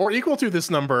number or equal to this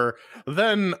number,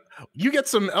 then you get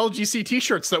some LGC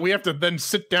t-shirts that we have to then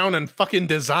sit down and fucking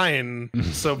design.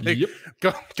 So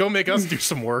go make us do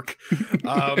some work. You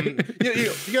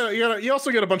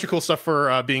also get a bunch of cool stuff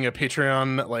for being a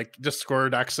Patreon, like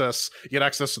Discord access. You get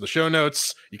access to the show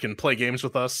notes. You can play games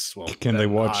with us. Well, can they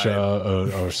watch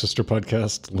our sister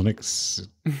podcast, Linux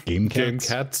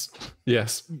GameCats?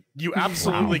 Yes, you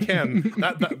absolutely can.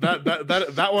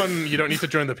 That one you don't need to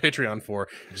join the Patreon for.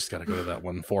 You just got to go to that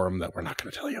one forum that we're not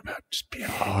going to tell you about. Just be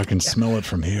I can smell it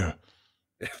from here.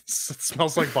 It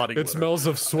smells like body glitter. It smells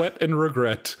of sweat and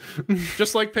regret,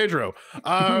 just like Pedro.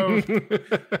 We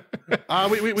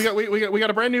got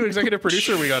a brand new executive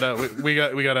producer. We got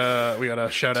a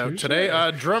shout out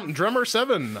today. Drummer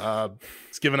 7.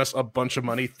 It's given us a bunch of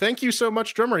money. Thank you so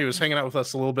much, Drummer. He was hanging out with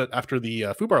us a little bit after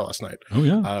the Foo Bar last night. Oh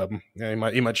yeah.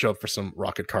 He might show up for some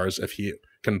rocket cars if he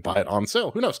can buy it on sale.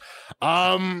 Who knows?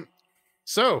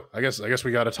 So I guess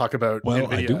we got to talk about. Well,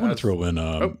 NVIDIA I do want to throw in.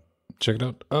 Check it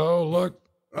out. Oh look.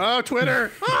 Oh,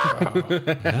 Twitter.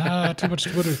 Too much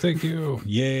Twitter. Thank you.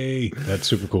 Yay. That's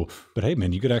super cool. But hey,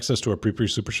 man, you get access to our pre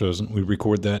super shows. And we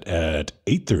record that at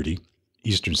 8:30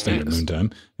 Eastern Standard Moon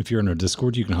Time. If you're in our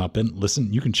Discord, you can hop in,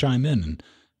 listen, you can chime in.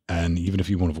 And even if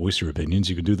you want to voice your opinions,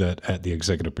 you can do that at the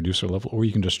executive producer level, or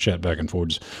you can just chat back and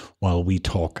forwards while we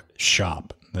talk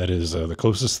shop. That is the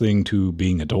closest thing to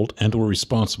being adult and or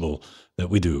responsible that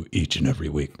we do each and every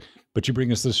week. But you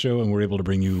bring us this show, and we're able to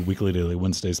bring you weekly, daily,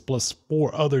 Wednesdays, plus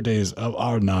 4 other days of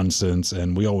our nonsense.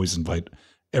 And we always invite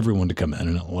everyone to come in,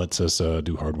 and it lets us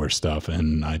do hardware stuff.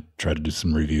 And I try to do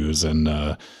some reviews and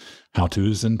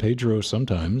how-tos. And Pedro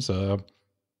sometimes,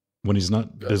 when he's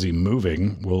not busy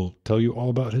moving, will tell you all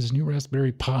about his new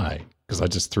Raspberry Pi, because I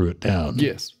just threw it down.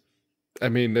 Yes. I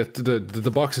mean,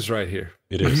 the box is right here.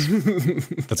 It is.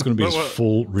 That's going to be his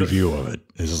full review of it.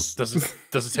 Does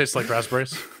it taste like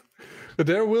raspberries?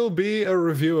 There will be a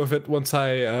review of it once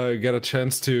I get a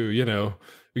chance to,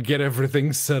 get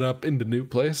everything set up in the new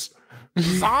place.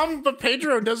 But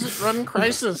Pedro doesn't run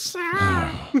Crisis. All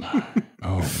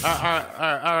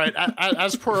right.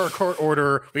 As per our court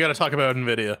order, we got to talk about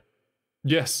NVIDIA.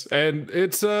 Yes, and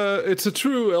it's a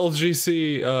true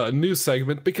LGC news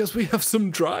segment because we have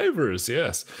some drivers.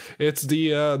 Yes, it's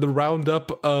the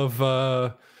roundup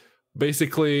of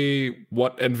basically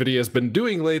what NVIDIA has been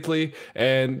doing lately,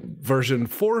 and version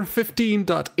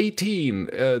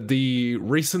 4.15.18, the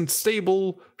recent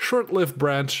stable short-lived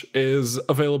branch, is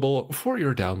available for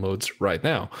your downloads right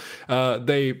now.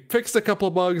 They fixed a couple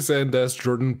of bugs, and as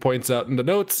Jordan points out in the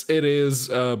notes, it is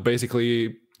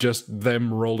basically just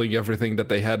them rolling everything that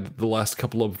they had the last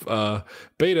couple of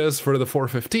betas for the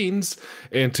 4.15s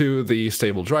into the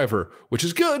stable driver, which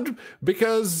is good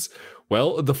because,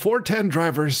 well, the 4.10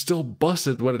 driver is still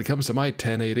busted when it comes to my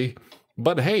 1080.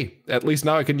 But hey, at least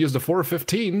now I can use the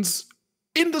 4.15s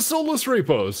in the Solus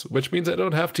repos, which means I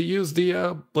don't have to use the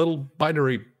little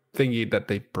binary thingy that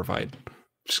they provide.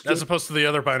 As opposed to the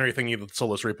other binary thingy that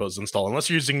Solus repos install. Unless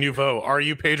you're using Nouveau. Are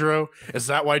you, Pedro? Is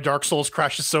that why Dark Souls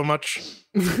crashes so much?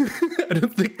 I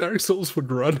don't think Dark Souls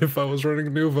would run if I was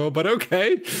running Nouveau, but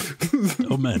okay.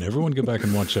 Oh man, everyone go back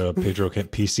and watch Pedro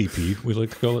Kent PCP, we like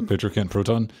to call it, Pedro Kent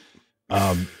Proton.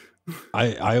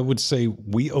 I would say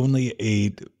we only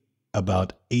ate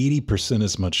about 80%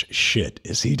 as much shit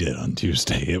as he did on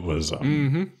Tuesday. It was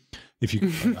I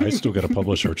still got to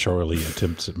publish our Charlie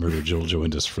Attempts at Murder Jill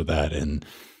Joindus for that, and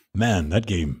man, that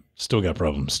game still got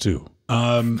problems too.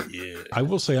 I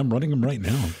will say I'm running them right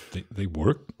now. They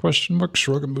work? Question mark?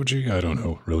 Shrug emoji? I don't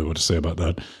know really what to say about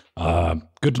that.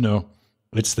 Good to know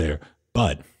it's there.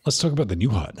 But let's talk about the new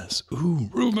hotness. Ooh,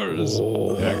 rumors.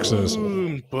 Access.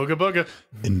 Booga booga.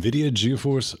 NVIDIA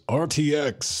GeForce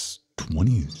RTX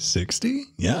 2060?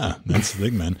 Yeah, that's the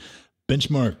thing, man.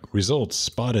 Benchmark results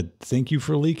spotted. Thank you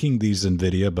for leaking these,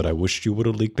 NVIDIA, but I wished you would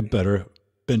have leaked a better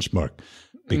benchmark.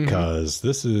 Because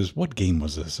this is, what game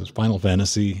was this? It's Final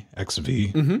Fantasy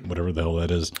XV, whatever the hell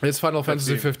that is. It's Final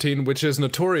Fantasy 15, which is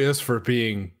notorious for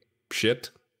being shit.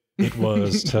 It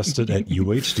was tested at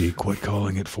UHD, quit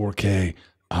calling it 4K.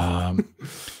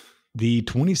 The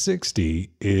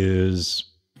 2060 is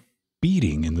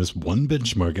beating in this one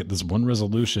benchmark at this one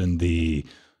resolution, the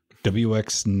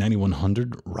WX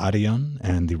 9100 Radeon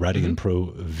and the Radeon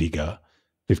Pro Vega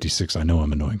 56. I know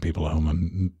I'm annoying people at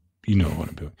home. You know what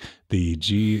I'm doing. The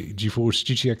GeForce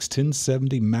GTX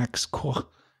 1070 Max Core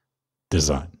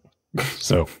design.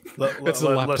 So it's the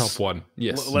laptop one.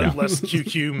 Yes. Less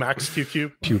QQ, Max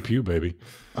QQ. Pew pew, baby.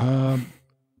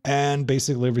 And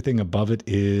basically everything above it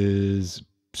is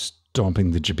stomping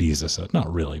the Jabiza set.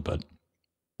 Not really, but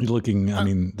you're looking, I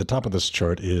mean, the top of this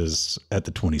chart is at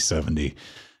the 2070,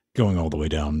 going all the way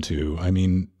down to, I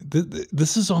mean,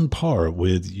 this is on par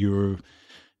with your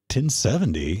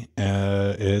 1070.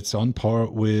 It's on par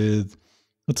with,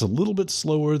 it's a little bit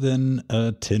slower than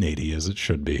 1080 as it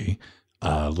should be,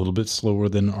 a little bit slower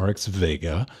than RX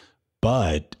Vega,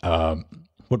 but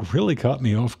what really caught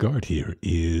me off guard here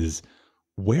is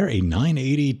where a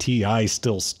 980 Ti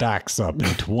still stacks up in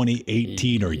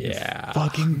 2018. Are you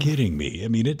fucking kidding me? I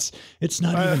mean, it's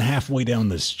not even halfway down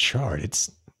this chart. It's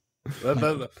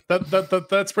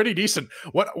that's pretty decent.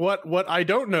 What I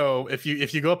don't know, if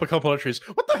you go up a couple of trees,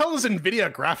 what the hell is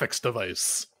NVIDIA graphics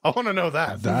device? I want to know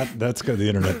that. That's got the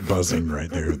internet buzzing right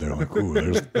there. They're like,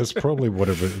 ooh, that's probably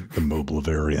whatever the mobile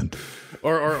variant,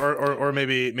 or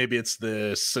maybe it's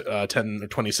this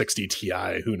 2060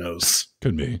 Ti. Who knows?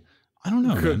 Could be. I don't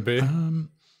know. Could be.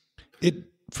 It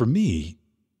for me,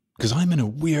 because I'm in a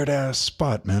weird ass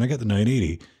spot, man. I got the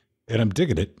 980, and I'm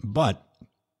digging it, but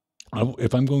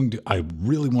if I'm going to, I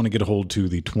really want to get a hold to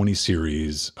the 20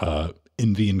 series NV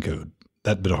encode,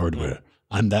 that bit of hardware.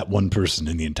 I'm that one person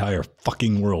in the entire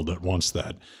fucking world that wants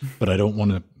that, but I don't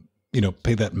want to,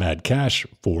 pay that mad cash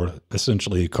for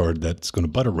essentially a card that's going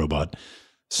to butt a robot.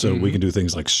 So we can do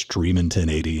things like stream in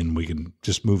 1080, and we can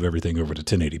just move everything over to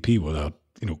 1080p without,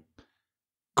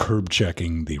 curb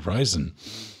checking the Ryzen.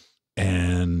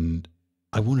 And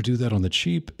I want to do that on the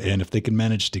cheap. And if they can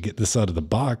manage to get this out of the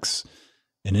box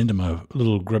and into my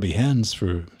little grubby hands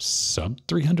for sub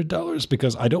 $300,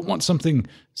 because I don't want something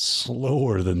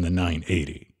slower than the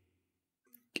 980.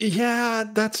 Yeah,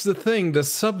 that's the thing. The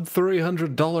sub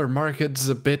 $300 market's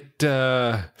a bit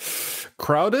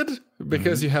crowded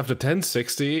because you have the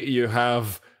 1060, you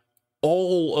have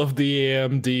all of the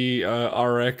AMD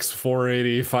RX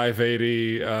 480,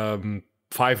 580,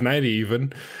 590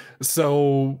 even.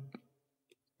 So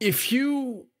if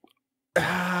you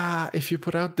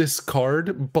put out this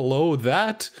card below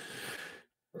that,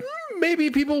 maybe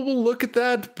people will look at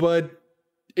that, but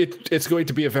it's going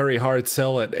to be a very hard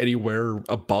sell at anywhere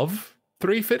above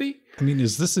 350. I mean,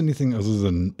 is this anything other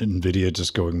than NVIDIA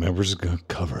just going, man, we're just going to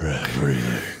cover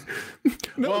everything?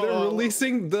 No, they're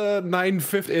releasing the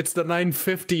 950. It's the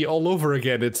 950 all over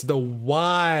again. It's the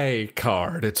Y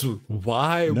card. It's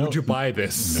why would you buy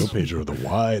this? No, Pedro, the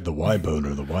Y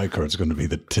boner, the Y card's going to be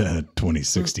the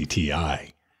 2060 Ti.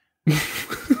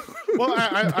 Well,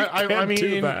 I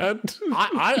mean,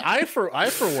 I for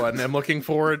one am looking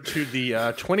forward to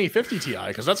the 2050 Ti,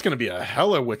 because that's going to be a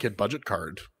hella wicked budget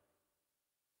card.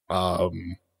 Yeah,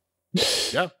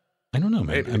 I don't know, man.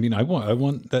 Maybe. I mean, I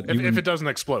want that if it doesn't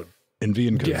explode.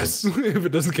 NVIDIA, yes, if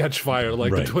it doesn't catch fire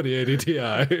like the 2080 Ti.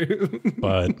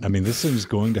 But I mean, this is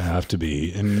going to have to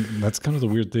be, and that's kind of the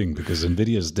weird thing, because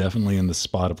NVIDIA is definitely in the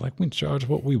spot of like, we charge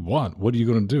what we want. What are you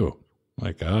going to do?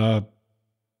 Like,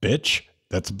 bitch.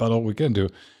 That's about all we can do.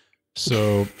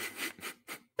 So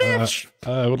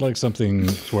I would like something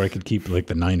where I could keep like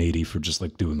the 980 for just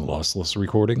like doing lossless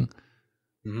recording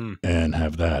and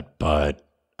have that. But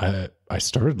I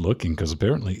started looking, because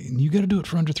apparently you got to do it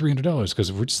for under $300, because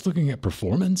if we're just looking at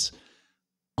performance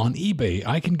on eBay,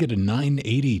 I can get a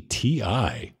 980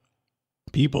 Ti.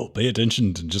 People pay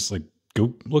attention to just like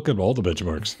go look at all the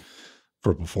benchmarks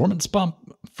for a performance bump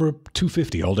for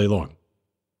 250 all day long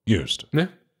used. Yeah.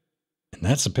 And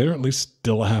that's apparently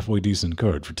still a halfway decent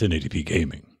card for 1080p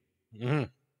gaming.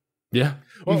 Yeah.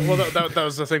 Well, that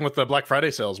was the thing with the Black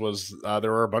Friday sales, was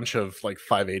there were a bunch of like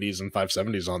 580s and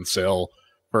 570s on sale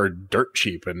for dirt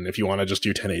cheap, and if you want to just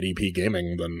do 1080p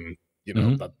gaming, then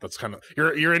that's kind of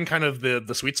you're in kind of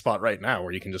the sweet spot right now,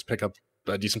 where you can just pick up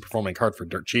a decent performing card for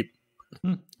dirt cheap.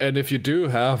 And if you do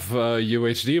have a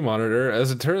UHD monitor,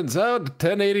 as it turns out,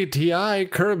 1080 Ti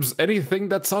curbs anything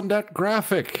that's on that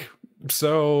graphic.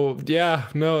 So yeah,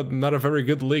 no, not a very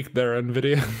good leak there,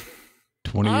 NVIDIA.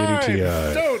 2080 Ti.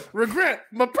 Don't regret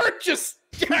my purchase.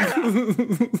 Yeah.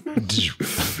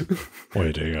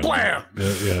 Wait, hang on. Blam!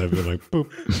 Yeah, I'd be like,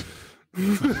 boop.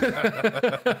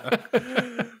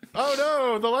 Oh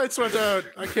no, the lights went out.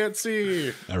 I can't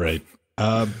see. All right.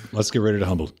 Let's get ready to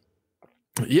humble.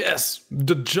 Yes,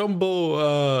 the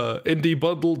Jumbo Indie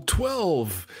Bundle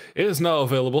 12 is now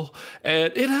available,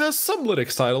 and it has some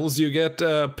Linux titles. You get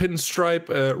Pinstripe,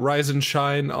 Rise and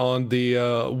Shine on the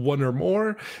one or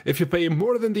more. If you pay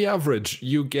more than the average,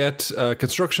 you get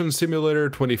Construction Simulator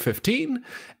 2015,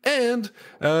 and,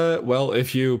 well,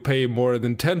 if you pay more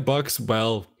than $10,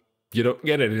 well, you don't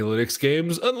get any Linux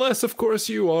games, unless, of course,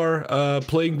 you are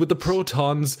playing with the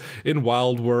Protons in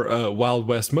Wild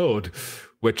West mode.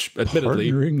 Which,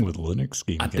 admittedly, partnering with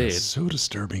LinuxGameCast is so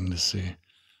disturbing to see.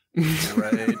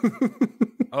 Right.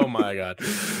 Oh my god.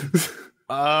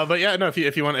 But yeah, no.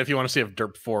 If you want to see if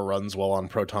Derp 4 runs well on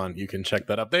Proton, you can check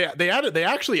that up. They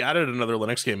actually added another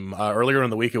Linux game earlier in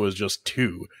the week. It was just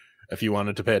 2. If you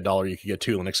wanted to pay $1, you could get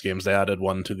 2 Linux games. They added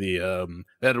one to the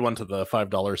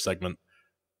 $5 segment.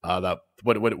 That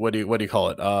what do you call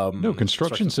it? No,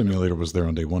 Construction Simulator was there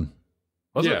on day 1.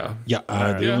 Was it? Yeah.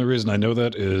 The only reason I know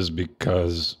that is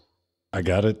because I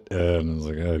got it and I was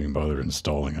like, I didn't even bother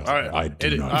installing it. I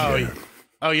do not care.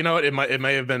 Oh, you know what? It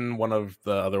may have been one of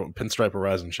the other Pinstripe or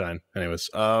Rise and Shine. Anyways,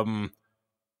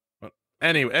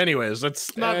 anyways,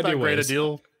 that's not that great a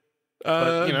deal.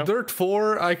 But, you know. Dirt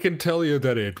 4, I can tell you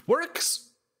that it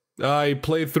works. I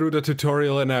played through the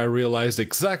tutorial and I realized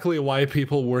exactly why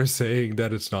people were saying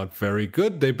that it's not very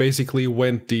good. They basically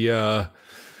went the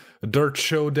Dirt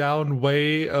Showdown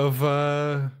way of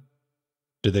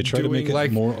did they try to make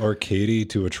it more arcadey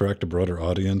to attract a broader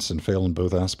audience and fail in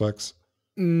both aspects?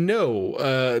 No,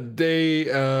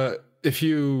 if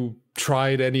you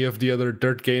tried any of the other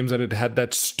Dirt games and it had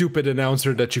that stupid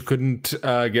announcer that you couldn't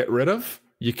get rid of,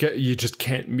 you just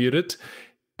can't mute it.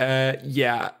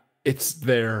 Yeah, it's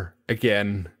there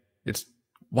again.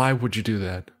 Why would you do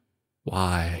that?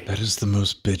 Why? That is the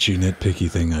most bitchy,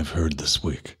 nitpicky thing I've heard this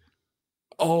week.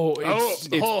 Oh, it's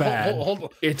bad.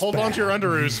 Hold on to your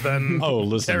underoos, Ben. Oh,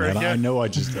 listen, man, I know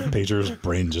Pager's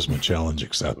brain just went challenge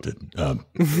accepted. All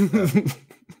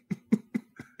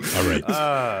right.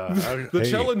 The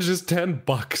challenge is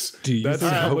 $10. Do you That's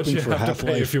how much you have to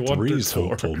pay if you want 3's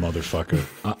hopeful motherfucker.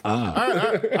 All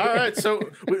right. So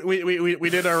we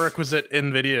did our requisite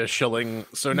NVIDIA shilling.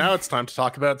 So now it's time to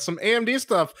talk about some AMD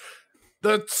stuff.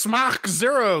 The Schmuck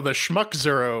Zero,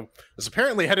 is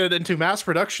apparently headed into mass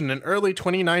production in early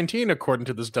 2019, according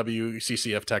to this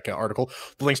WCCF Tech article,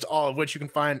 the links to all of which you can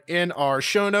find in our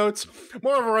show notes.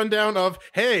 More of a rundown of,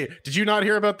 hey, did you not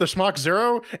hear about the Schmuck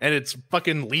Zero and its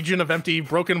fucking legion of empty,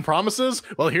 broken promises?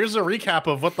 Well, here's a recap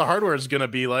of what the hardware is going to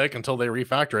be like until they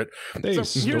refactor it. They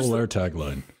stole our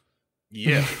tagline.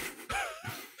 Yeah.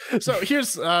 So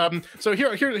here's a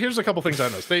couple things I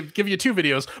noticed. They give you 2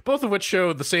 videos, both of which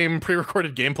show the same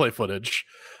pre-recorded gameplay footage,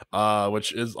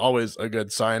 which is always a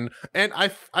good sign. And I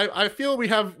feel we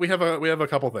have a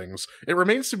couple things. It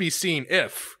remains to be seen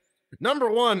if, number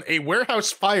 1, a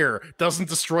warehouse fire doesn't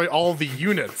destroy all the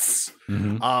units,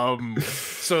 so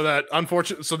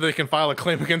they can file a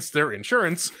claim against their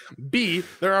insurance. B,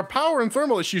 there are power and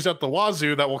thermal issues at the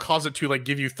wazoo that will cause it to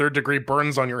give you 3rd-degree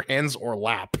burns on your hands or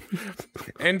lap.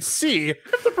 And C,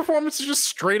 if the performance is just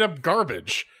straight up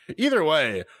garbage. Either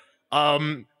way,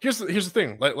 here's the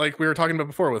thing. Like we were talking about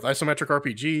before with isometric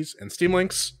RPGs and Steam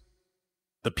Links,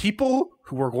 the people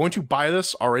who are going to buy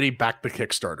this already backed the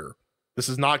Kickstarter. This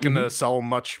is not going to sell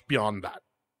much beyond that.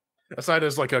 Aside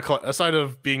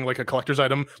of being like a collector's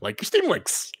item, like your Steam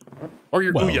Links or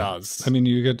your Booyahs. I mean,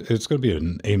 it's going to be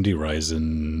an AMD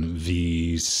Ryzen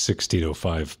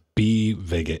V1605B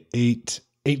Vega 8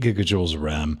 gigajoules of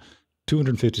RAM,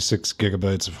 256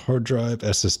 gigabytes of hard drive,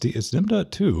 SSD. It's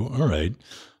M.2. All right.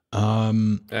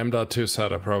 M.2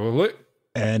 SATA probably.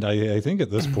 And I think at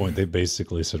this point they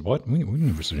basically said, "What? We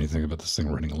never said anything about this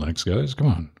thing running Linux, guys. Come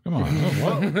on. What?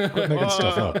 Quit making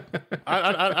stuff up."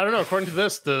 I don't know. According to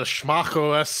this, the Schmuck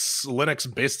OS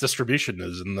Linux-based distribution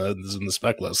is in the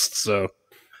spec list. So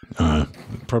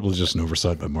probably just an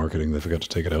oversight by marketing. They forgot to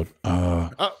take it out. Yeah,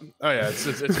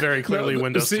 it's very clearly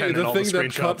Windows 10 and all the screenshots. The thing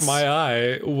that caught my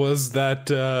eye was that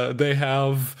they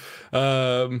have.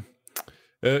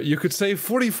 You could save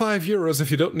 €45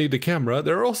 if you don't need the camera.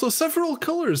 There are also several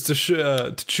colors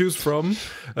to choose from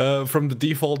the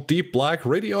default deep black,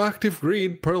 radioactive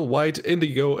green, pearl white,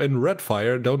 indigo, and red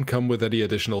fire don't come with any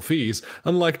additional fees,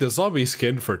 unlike the zombie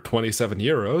skin for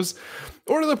 €27,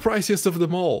 or the priciest of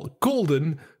them all,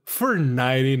 golden, for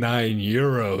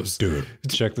 €99. Dude,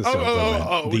 check this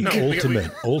out, man. The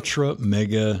ultimate ultra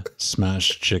mega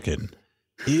smash chicken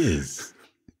is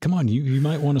come on, you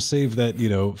might want to save that,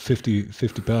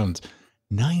 50 pounds.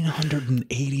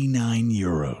 989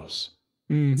 euros.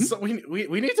 Mm-hmm. So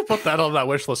we need to put that on that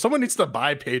wish list. Someone needs to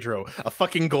buy Pedro a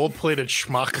fucking gold-plated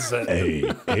schmuck Zen.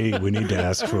 Hey, we need to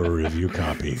ask for a review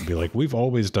copy. Be like, we've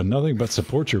always done nothing but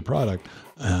support your product.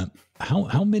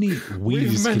 How many Wii's?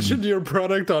 We've mentioned your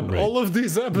product on all of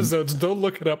these episodes. Don't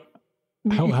look it up.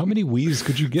 How many Wii's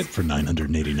could you get for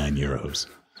 989 euros?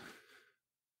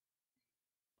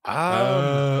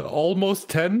 Almost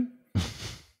 10.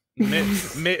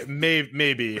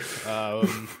 Maybe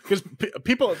because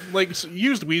people like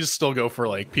used Wii's still go for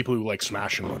like people who like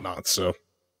Smash and whatnot. So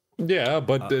yeah,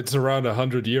 but it's around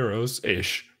 100 euros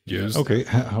ish. Used. Okay,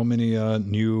 how many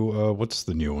new? What's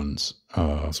the new ones?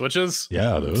 Switches.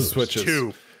 Yeah, those Switches.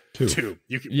 Two.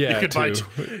 You could buy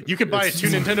It's two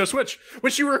Nintendo Switch,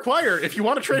 which you require if you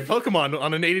want to trade Pokemon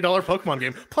on an $80 Pokemon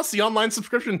game, plus the online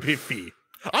subscription fee.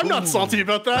 I'm not salty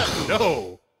about that.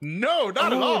 No,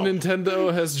 not at all.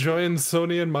 Nintendo has joined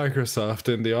Sony and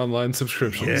Microsoft in the online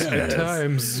subscriptions. Good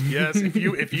times. Yes,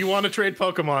 if you want to trade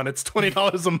Pokemon, it's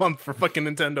 $20 a month for fucking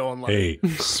Nintendo Online. Hey,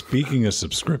 speaking of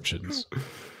subscriptions.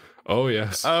 Oh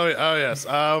yes. Oh yes.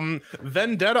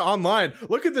 Vendetta Online.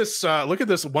 Look at this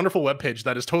wonderful webpage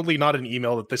that is totally not an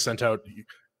email that they sent out.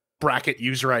 Bracket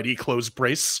user ID close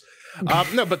brace.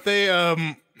 No, but they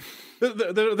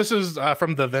this is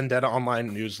from the Vendetta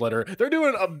Online newsletter. They're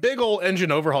doing a big old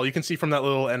engine overhaul. You can see from that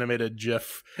little animated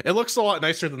GIF. It looks a lot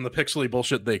nicer than the pixely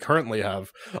bullshit they currently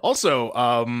have. Also,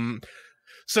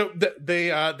 so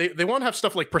they want to have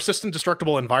stuff like persistent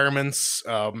destructible environments,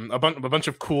 a bunch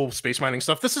of cool space mining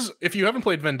stuff. This is, if you haven't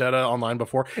played Vendetta Online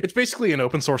before, it's basically an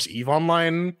open source EVE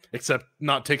Online, except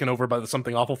not taken over by the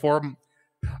Something Awful forum.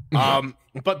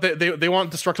 But they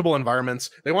want destructible environments.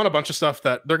 They want a bunch of stuff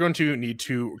that they're going to need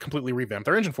to completely revamp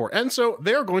their engine for. And so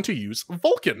they're going to use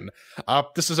Vulkan.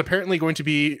 This is apparently going to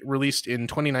be released in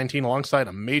 2019 alongside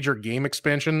a major game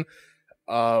expansion.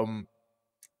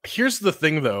 Here's the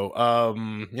thing though.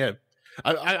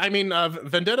 I mean,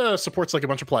 Vendetta supports like a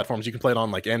bunch of platforms. You can play it on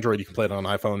like Android, you can play it on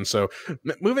iPhone. So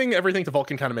moving everything to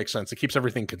Vulkan kind of makes sense. It keeps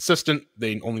everything consistent.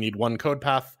 They only need one code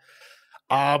path.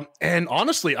 And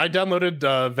honestly, I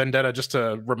downloaded Vendetta just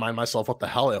to remind myself what the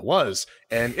hell it was.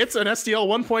 And it's an STL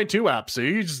 1.2 app, so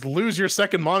you just lose your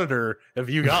second monitor if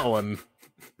you got one.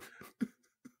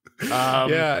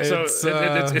 Yeah, so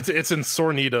it's in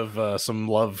sore need of some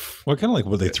love. Well, kind of like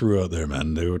what they threw out there,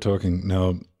 man. They were talking,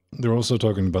 now, they're also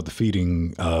talking about the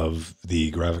feeding of the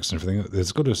graphics and everything.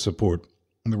 It's going to support,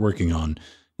 they're working on,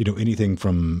 anything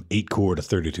from 8-core to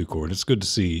 32-core. And it's good to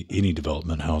see any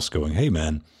development house going, hey,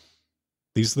 man,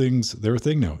 these things, they're a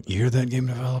thing now. You hear that, game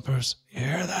developers? You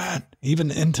hear that? Even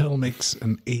Intel makes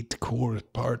an 8-core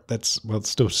part. That's, well, it's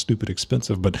still stupid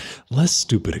expensive, but less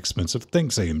stupid expensive.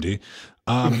 Thanks, AMD.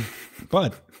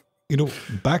 But,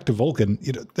 back to Vulkan,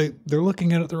 they're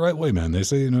looking at it the right way, man. They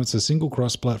say, it's a single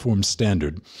cross-platform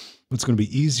standard. It's going to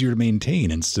be easier to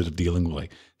maintain instead of dealing with,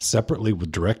 separately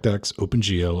with DirectX,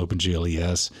 OpenGL,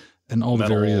 OpenGLES, and all the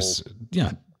various,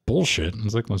 bullshit. And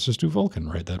it's like, let's just do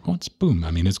Vulkan, right? That once, boom.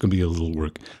 I mean, it's going to be a little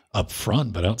work up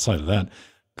front, but outside of that,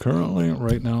 currently,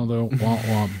 right now, though,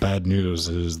 bad news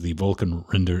is the Vulkan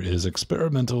render is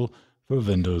experimental for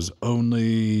Windows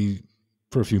only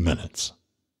for a few minutes.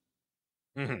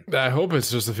 Mm-hmm. I hope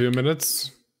it's just a few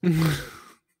minutes.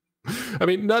 I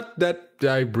mean, not that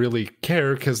I really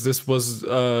care, because this was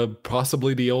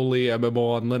possibly the only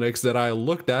MMO on Linux that I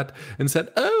looked at and said,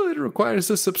 oh, it requires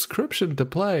a subscription to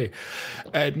play.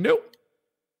 And nope.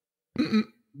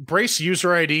 Brace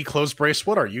user ID, close brace.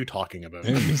 What are you talking about?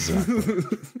 Exactly.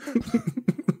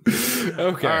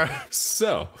 Okay,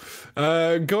 so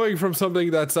going from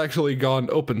something that's actually gone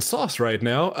open source right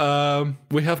now,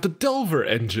 we have the Delver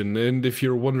engine. And if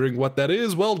you're wondering what that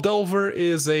is, well, Delver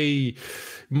is a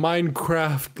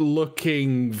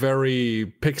Minecraft-looking,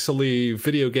 very pixely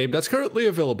video game that's currently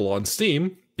available on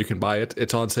Steam. You can buy it.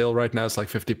 It's on sale right now. It's like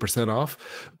 50% off.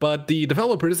 But the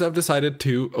developers have decided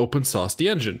to open source the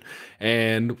engine.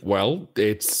 And, well,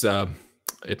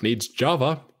 it needs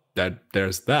Java.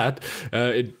 There's that.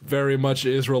 It very much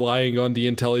is relying on the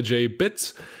IntelliJ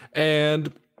bits.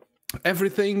 And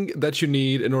everything that you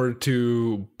need in order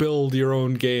to build your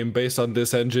own game based on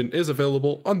this engine is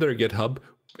available on their GitHub.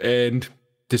 And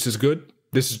this is good.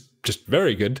 This is just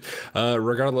very good,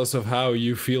 regardless of how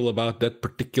you feel about that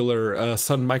particular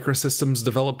Sun Microsystems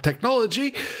developed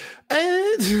technology.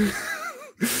 And you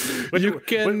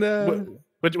can...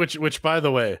 Which, by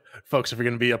the way, folks, if you're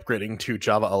going to be upgrading to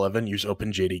Java 11, use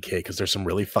OpenJDK, because there's some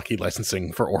really fucky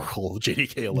licensing for Oracle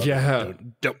JDK 11. Yeah.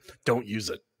 Don't use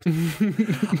it.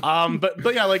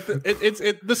 But yeah, like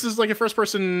this is like a first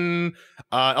person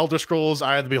Elder Scrolls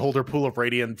Eye of the Beholder Pool of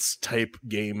Radiance type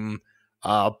game,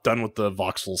 done with the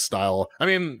voxel style. I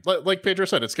mean, like Pedro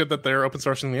said, it's good that they're open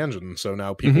sourcing the engine, so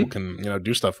now people can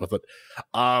do stuff with it.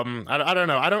 I don't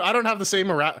know. I don't have the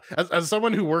same as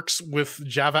someone who works with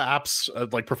Java apps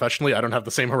like professionally. I don't have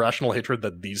the same irrational hatred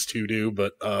that these two do,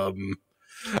 but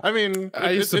I mean,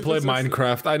 I used to play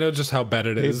Minecraft. I know just how bad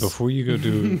it is. Before you go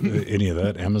do any of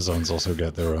that, Amazon's also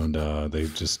got their own, they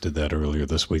just did that earlier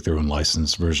this week, their own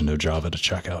licensed version of Java to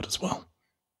check out as well.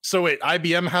 So wait,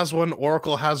 IBM has one,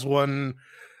 Oracle has one,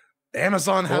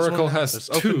 Amazon has Oracle one. has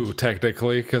two,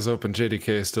 technically, because OpenJDK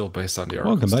is still based on the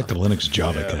Oracle. Welcome back to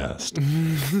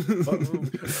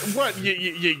LinuxGameCast. What,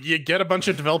 you get a bunch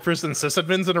of developers and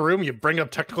sysadmins in a room, you bring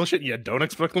up technical shit, you don't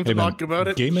expect them to talk about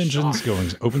it? Game engines going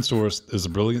open source is a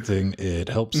brilliant thing. It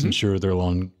helps ensure their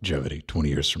longevity 20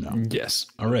 years from now. Yes.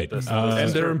 All right.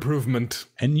 And their improvement.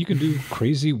 And you can do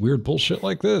crazy, weird bullshit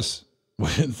like this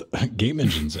with game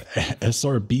engines.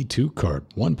 SRB2 card,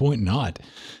 1.0.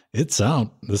 It's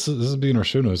out. This will be in our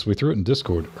show notes. We threw it in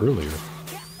Discord earlier.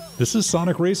 This is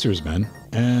Sonic Racers, man.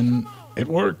 And it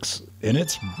works. And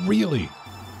it's really,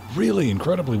 really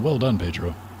incredibly well done,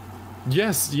 Pedro.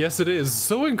 Yes, it is.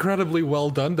 So incredibly well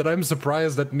done that I'm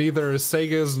surprised that neither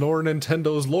Sega's nor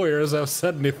Nintendo's lawyers have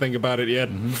said anything about it yet.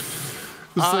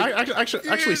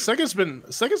 Actually,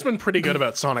 Sega's been pretty good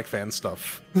about Sonic fan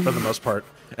stuff for the most part,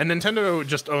 and Nintendo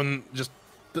just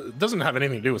doesn't have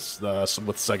anything to do with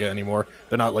Sega anymore.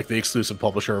 They're not like the exclusive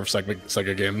publisher of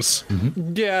Sega games.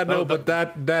 Yeah, no, but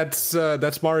that's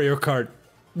Mario Kart.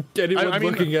 Anyone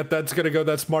looking at that's gonna go,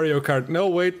 that's Mario Kart. No,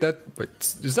 wait,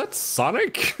 is that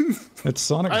Sonic? It's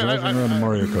Sonic driving around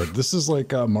Mario Kart. This is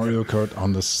like Mario Kart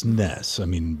on the SNES. I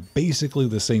mean, basically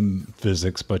the same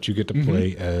physics, but you get to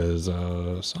play as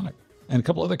Sonic and a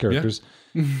couple other characters.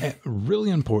 Yeah. Really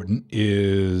important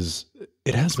is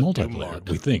it has multiplayer,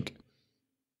 we think.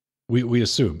 We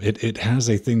assume. It has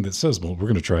a thing that says, well, we're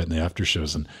going to try it in the after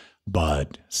shows.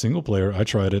 But single player, I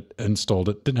tried it, installed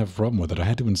it, didn't have a problem with it. I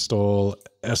had to install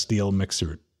SDL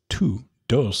Mixer 2,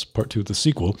 DOS, Part 2 of the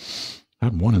sequel. I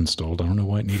had one installed. I don't know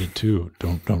why it needed two.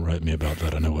 Don't write me about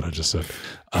that. I know what I just said.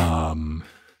 I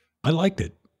liked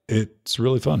it. It's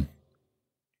really fun.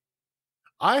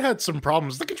 I had some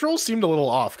problems. The controls seemed a little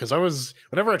off because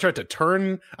whenever I tried to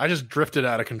turn, I just drifted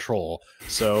out of control.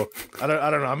 So I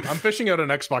don't know. I'm fishing out an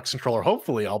Xbox controller.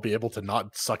 Hopefully, I'll be able to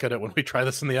not suck at it when we try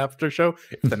this in the after show.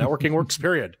 If the networking works,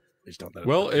 period. Please don't.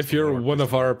 Well, if you're one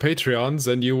of our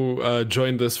Patreons and you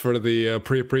joined us for the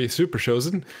pre super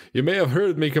shows, you may have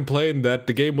heard me complain that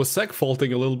the game was seg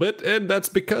faulting a little bit, and that's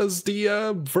because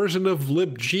the version of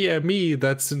libgme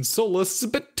that's in Solus is a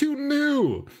bit too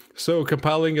new. So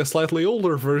compiling a slightly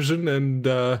older version and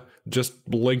just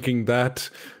linking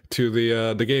that to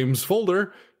the game's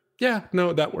folder, yeah,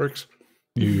 no, that works.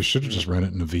 You should have just ran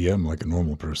it in a VM like a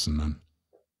normal person then.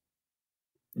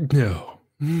 No.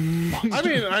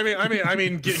 I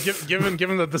mean,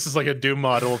 given that this is like a Doom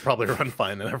mod, it will probably run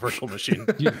fine in a virtual machine.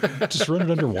 You just run it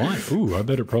under wine. Ooh, I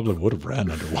bet it probably would have ran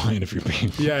under wine if you're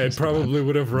being. Yeah, it probably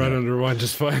would have run under wine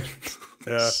just fine.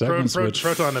 Yeah,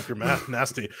 Proton if you're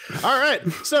nasty. All right,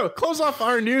 so close off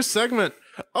our news segment.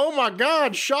 Oh my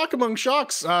God, shock among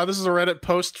shocks. This is a Reddit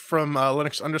post from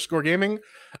Linux_gaming.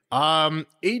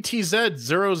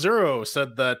 ATZ00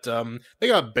 said that they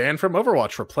got banned from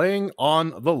Overwatch for playing on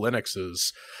the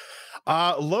Linuxes.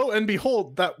 Lo and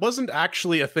behold, that wasn't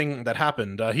actually a thing that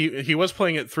happened. He was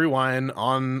playing it through Wine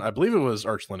on, I believe it was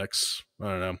Arch Linux. I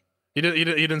don't know. He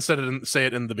didn't say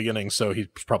it in the beginning, so he's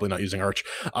probably not using Arch.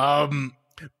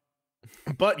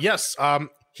 But yes,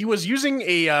 he was using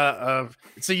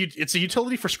it's a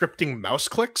utility for scripting mouse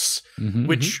clicks,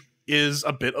 which is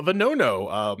a bit of a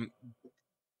no-no.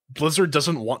 Blizzard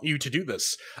doesn't want you to do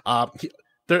this.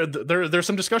 There's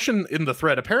some discussion in the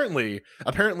thread. Apparently,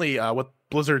 what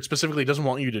Blizzard specifically doesn't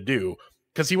want you to do,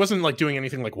 because he wasn't like doing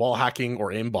anything like wall hacking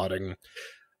or aimbotting.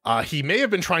 He may have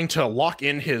been trying to lock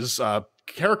in his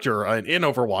character in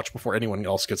Overwatch before anyone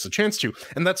else gets a chance to,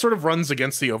 and that sort of runs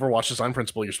against the Overwatch design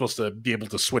principle. You're supposed to be able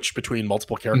to switch between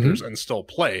multiple characters and still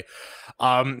play.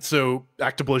 So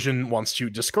Activision wants to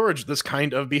discourage this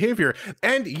kind of behavior.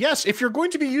 And yes, if you're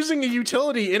going to be using a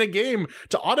utility in a game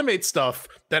to automate stuff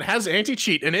that has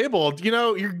anti-cheat enabled,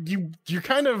 you're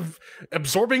kind of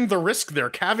absorbing the risk there,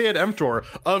 caveat emptor,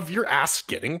 of your ass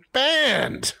getting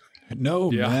banned.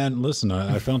 No, Yeah. man, listen,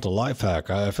 I found a life hack.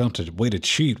 I found a way to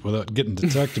cheat without getting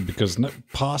detected because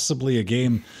possibly a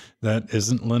game that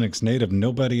isn't Linux native,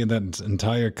 nobody in that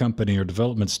entire company or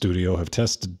development studio have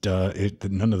tested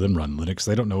it. None of them run Linux.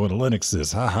 They don't know what a Linux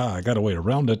is. Ha, I got a way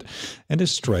around it. And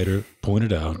as Strider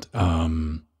pointed out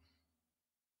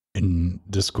in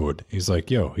Discord, he's like,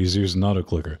 yo, he's using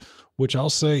AutoClicker, which I'll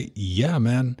say, yeah,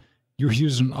 man, you're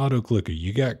using AutoClicker.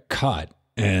 You got caught.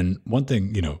 And one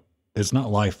thing, it's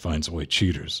not life finds a way.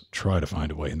 Cheaters try to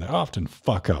find a way, and they often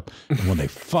fuck up. And when they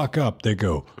fuck up, they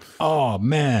go, oh,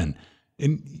 man.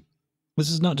 And this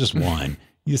is not just wine.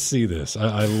 You see this.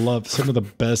 I love some of the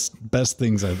best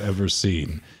things I've ever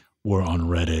seen were on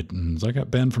Reddit. And I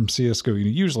got banned from CSGO.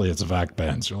 Usually it's VAC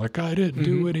bans. You're like, I didn't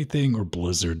do anything. Or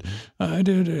Blizzard, I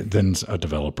did it. Then a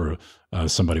developer,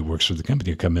 somebody works for the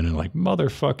company, come in and like,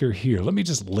 motherfucker, here, let me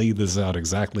just lay this out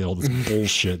exactly all this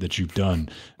bullshit that you've done.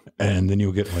 And then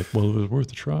you'll get like, well, it was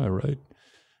worth a try, right?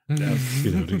 Yeah.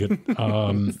 To get,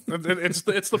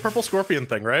 it's the purple scorpion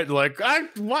thing, right? Like, why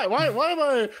am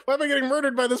I getting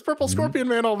murdered by this purple scorpion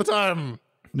man all the time?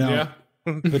 Now,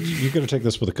 but you got to take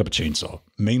this with a cup of chainsaw,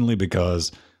 mainly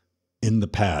because in the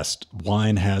past,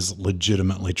 wine has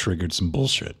legitimately triggered some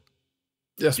bullshit.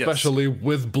 Especially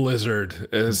with Blizzard,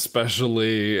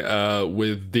 especially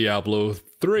with Diablo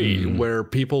 3, where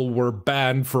people were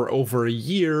banned for over a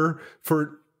year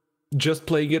for just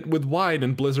playing it with wine,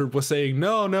 and Blizzard was saying,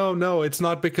 no, it's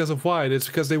not because of wine, it's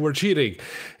because they were cheating.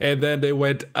 And then they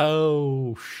went,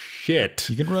 oh, shit.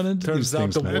 You can run into Turns these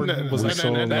things, out the man. warden was We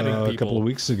actually saw banning a people. couple of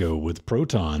weeks ago with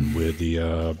Proton, with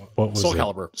the, what was Soul it?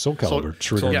 Calibur. Soul Calibur.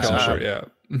 triggering some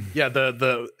shit. Yeah,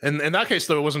 the in that case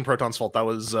though, it wasn't Proton's fault. That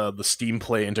was the Steam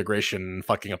Play integration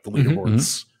fucking up the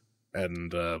leaderboards.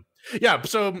 And yeah,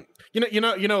 so you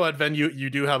know what, Ven, you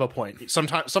do have a point.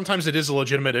 Sometimes it is a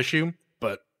legitimate issue,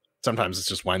 but sometimes it's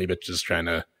just whiny bitches trying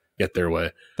to get their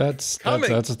way. That's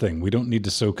the thing. We don't need to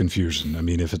sow confusion. I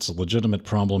mean, if it's a legitimate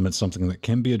problem, it's something that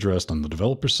can be addressed on the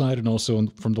developer side and also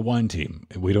from the wine team.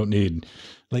 We don't need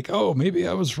like, oh, maybe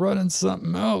I was running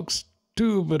something else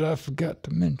too, but I forgot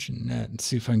to mention that, and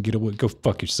see if I can get away. Go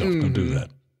fuck yourself. Don't do that.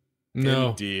 No.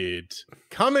 Indeed.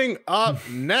 Coming up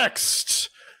next,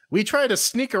 we try to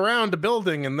sneak around a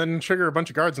building and then trigger a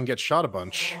bunch of guards and get shot a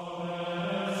bunch.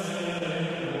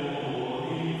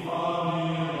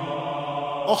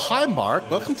 Oh, hi,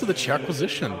 Mark. Welcome to the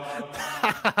Charquisition.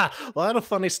 What a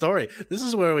funny story. This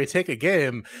is where we take a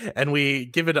game and we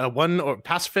give it a 1 or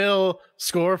pass-fail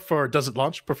score for does it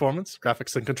launch, performance,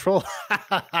 graphics, and control.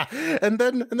 and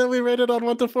then we rate it on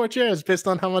 1 to 4 chairs based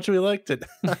on how much we liked it.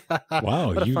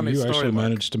 Wow, you actually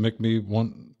managed to make me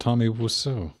want Tommy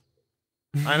Wiseau.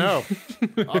 I know.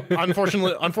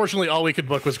 Unfortunately, all we could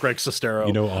book was Greg Sestero.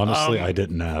 Honestly, I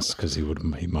didn't ask because he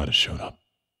might have shown up.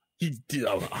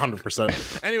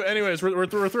 100%. Anyways,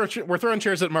 we're throwing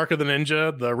chairs at Mark of the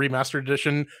Ninja, the remastered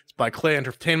edition. It's by Clay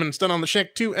Entertainment. It's done on the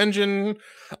Shank 2 engine.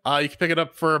 You can pick it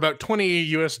up for about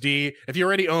 20 USD. If you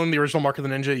already own the original Mark of the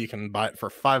Ninja, you can buy it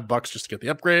for $5 just to get the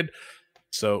upgrade.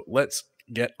 So let's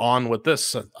get on with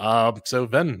this. So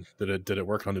Ven, did it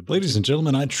work on the Ladies and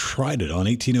gentlemen, I tried it on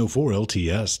 1804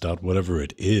 LTS. Whatever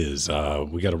it is.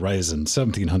 We got a Ryzen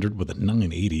 1700 with a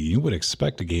 980. You would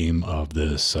expect a game of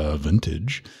this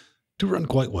vintage to run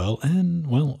quite well, and,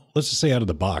 well, let's just say out of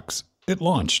the box, it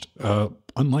launched.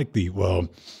 Unlike the,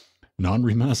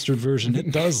 non-remastered version,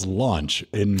 it does launch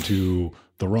into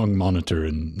the wrong monitor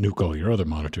and nuke all your other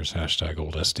monitors,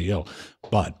 #old STL.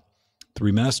 But the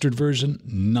remastered version,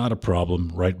 not a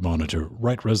problem. Right monitor,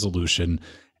 right resolution,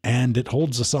 and it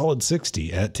holds a solid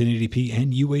 60 at 1080p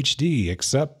and UHD,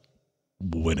 except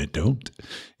when it don't.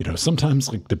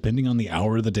 Sometimes, like, depending on the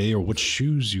hour of the day or what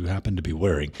shoes you happen to be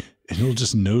wearing, it'll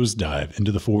just nosedive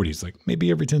into the 40s, like maybe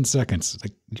every 10 seconds.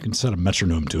 Like, you can set a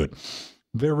metronome to it.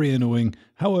 Very annoying.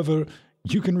 However,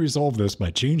 you can resolve this by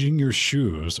changing your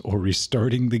shoes or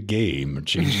restarting the game, or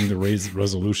changing the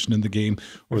resolution in the game,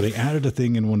 or they added a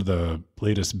thing in one of the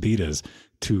latest betas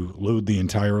to load the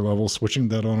entire level, switching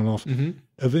that on and off.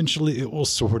 Eventually, it will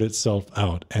sort itself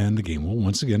out, and the game will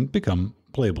once again become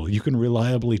playable. You can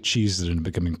reliably cheese it into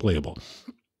becoming playable.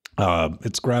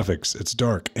 It's graphics, it's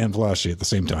dark and flashy at the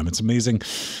same time. It's amazing.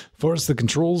 As far as the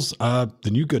controls,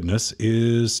 the new goodness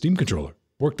is Steam controller.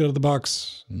 Worked out of the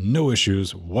box, no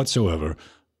issues whatsoever.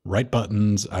 Right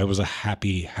buttons, I was a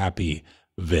happy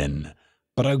Ven.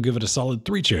 But I'll give it a solid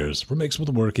 3 chairs for makes with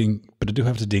working, but I do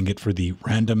have to ding it for the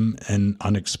random and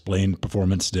unexplained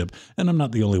performance dip, and I'm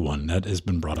not the only one. That has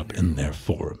been brought up in their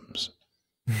forums.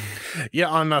 Yeah,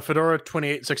 on Fedora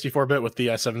 28 64-bit with the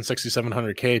i7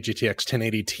 6700K GTX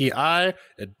 1080 Ti,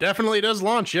 it definitely does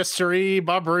launch. Yes, sirree,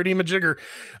 Bob Brody Majigger.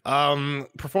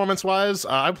 Performance-wise,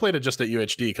 I played it just at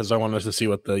UHD because I wanted to see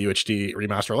what the UHD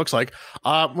remaster looks like.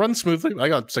 Runs smoothly. I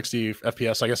got 60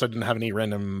 FPS. I guess I didn't have any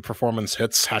random performance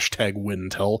hits. Hashtag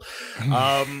Wintel.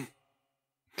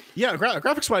 Yeah,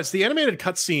 graphics-wise, the animated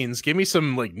cutscenes gave me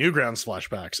some like Newgrounds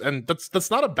flashbacks, and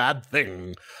that's not a bad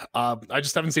thing. I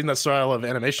just haven't seen that style of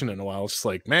animation in a while. It's just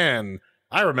like, man,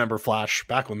 I remember Flash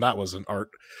back when that was an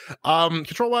art.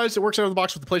 Control-wise, it works out of the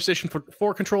box with the PlayStation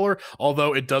 4 controller,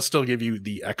 although it does still give you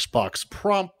the Xbox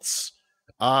prompts.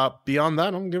 Beyond that,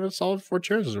 I'm gonna give it a solid 4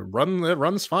 cheers. It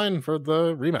runs fine for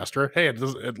the remaster. Hey,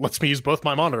 it lets me use both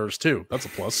my monitors too. That's a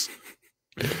plus.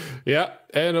 Yeah,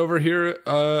 and over here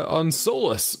on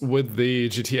Solus with the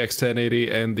GTX 1080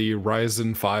 and the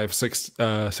Ryzen 5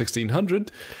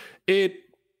 1600, it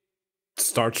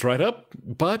starts right up,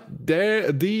 but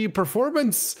the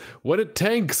performance, when it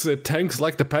tanks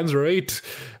like the Panzer 8.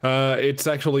 It's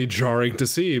actually jarring to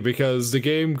see because the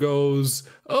game goes,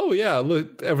 oh yeah,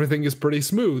 look, everything is pretty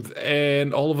smooth,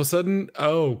 and all of a sudden,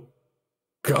 oh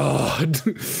God.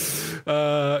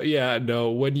 Yeah,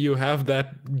 no, when you have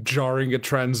that jarring a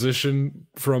transition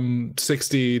from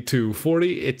 60 to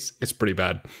 40, it's pretty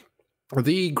bad.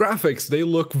 The graphics, they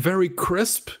look very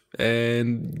crisp,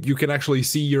 and you can actually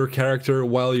see your character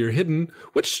while you're hidden,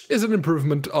 which is an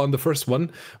improvement on the first one.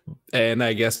 And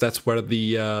I guess that's where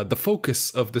the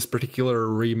focus of this particular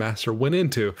remaster went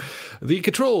into. The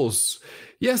controls.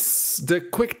 Yes, the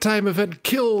QuickTime event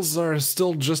kills are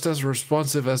still just as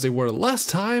responsive as they were last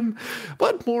time,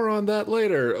 but more on that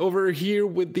later. Over here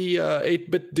with the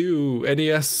 8-bit Do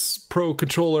NES Pro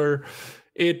controller,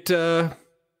 it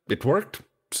worked.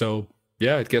 So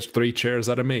yeah, it gets 3 chairs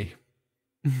out of me.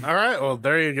 All right, well,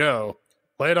 there you go.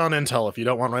 Play it on Intel if you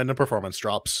don't want random performance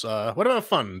drops. What about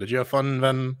fun? Did you have fun,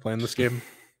 Ben, playing this game?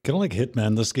 Kind of like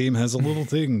Hitman, this game has a little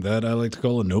thing that I like to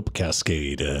call a nope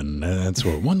cascade, and that's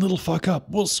where one little fuck up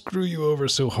will screw you over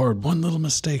so hard. One little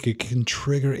mistake, it can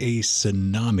trigger a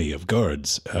tsunami of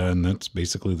guards, and that's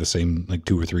basically the same, like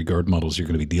 2 or 3 guard models you're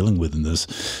going to be dealing with in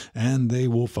this, and they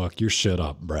will fuck your shit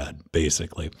up, Brad,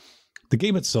 basically. The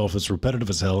game itself is repetitive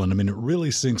as hell, and I mean, it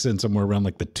really sinks in somewhere around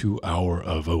like the 2-hour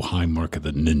of Oh Hi Mark of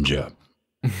the Ninja.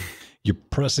 You're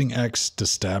pressing X to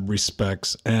stab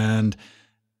respects, and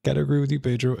gotta agree with you,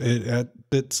 Pedro.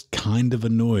 It's kind of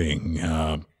annoying.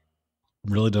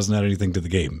 Really doesn't add anything to the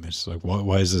game. It's like,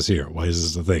 why is this here? Why is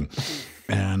this a thing?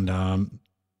 And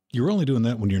you're only doing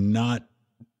that when you're not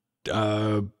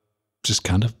just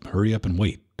kind of hurry up and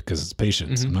wait, because it's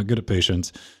patience. I'm not good at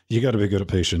patience. You got to be good at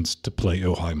patience to play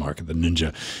Oh Hi Mark of the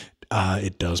Ninja.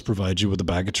 It does provide you with a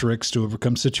bag of tricks to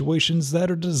overcome situations that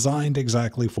are designed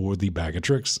exactly for the bag of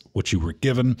tricks, which you were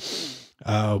given.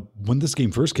 When this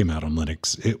game first came out on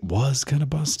Linux, it was kind of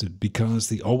busted because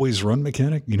the always run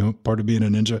mechanic, you know, part of being a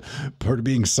ninja, part of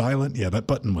being silent. Yeah, that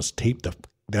button was taped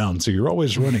down. So you're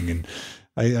always running. And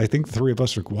I think the 3 of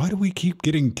us are like, why do we keep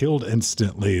getting killed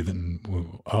instantly? Then,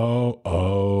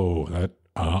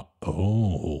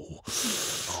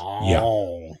 yeah,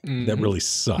 that really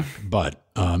sucked. But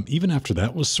even after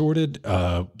that was sorted,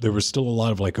 there was still a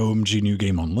lot of like OMG new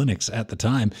game on Linux at the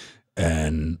time.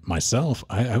 And myself,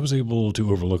 I was able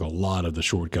to overlook a lot of the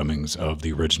shortcomings of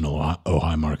the original Oh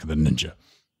Hi Mark of the Ninja.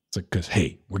 It's like, because,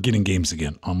 hey, we're getting games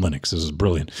again on Linux. This is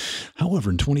brilliant. However,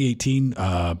 in 2018,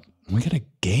 we got a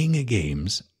gang of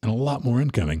games and a lot more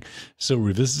incoming. So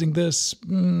revisiting this, I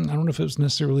don't know if it was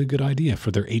necessarily a good idea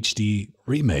for their HD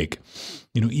remake.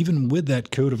 You know, even with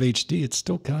that code of HD, it's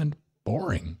still kind of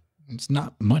boring. It's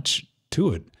not much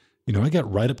to it. You know, I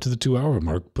got right up to the 2-hour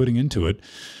mark putting into it.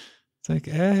 It's like,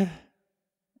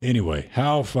 Anyway,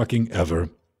 how fucking ever.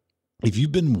 If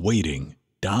you've been waiting,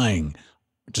 dying,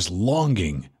 just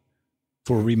longing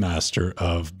for a remaster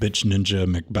of Bitch Ninja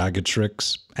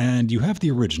McBagatrix, and you have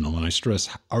the original, and I stress,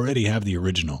 already have the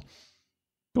original,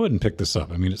 go ahead and pick this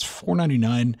up. I mean, it's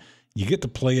 $4.99. You get to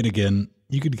play it again.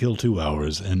 You could kill 2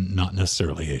 hours and not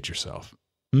necessarily hate yourself.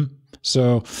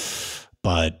 So,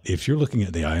 but if you're looking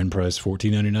at the iron price,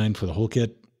 $14.99 for the whole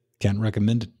kit, can't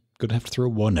recommend it. Gonna have to throw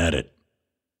one at it.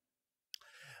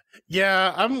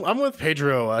 Yeah, I'm with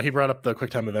Pedro. He brought up the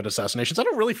QuickTime event assassinations. I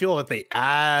don't really feel that they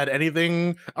add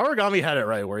anything. Origami had it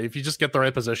right, where if you just get the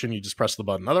right position, you just press the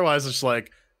button. Otherwise, it's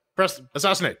like, press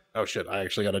assassinate. Oh shit, I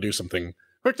actually got to do something.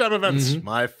 QuickTime events,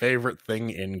 my favorite thing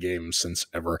in games since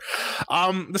ever.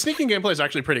 The sneaking gameplay is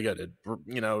actually pretty good. It,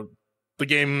 you know, the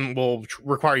game will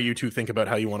require you to think about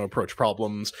how you want to approach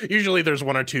problems. Usually there's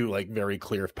 1 or 2 like very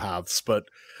clear paths, but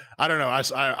I don't know.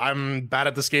 I'm bad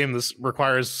at this game. This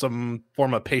requires some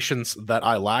form of patience that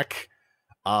I lack.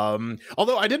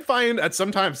 Although I did find at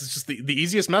sometimes it's just the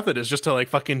easiest method is just to like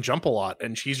fucking jump a lot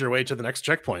and cheese your way to the next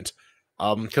checkpoint.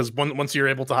 Because once you're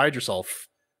able to hide yourself,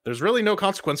 there's really no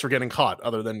consequence for getting caught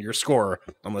other than your score,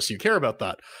 unless you care about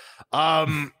that.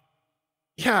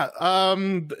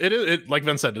 It like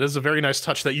Ven said, it is a very nice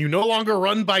touch that you no longer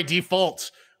run by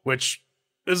default, which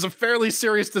is a fairly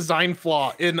serious design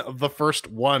flaw in the first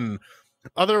one.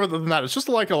 Other than that, it's just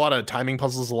like a lot of timing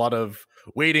puzzles, a lot of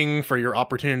waiting for your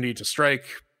opportunity to strike.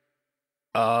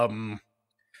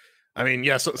 I mean,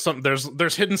 yeah,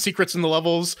 there's hidden secrets in the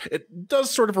levels. It does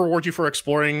sort of reward you for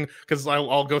exploring, because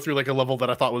I'll go through like a level that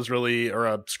I thought was or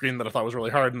a screen that I thought was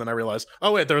really hard, and then I realized,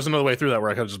 oh wait, there was another way through that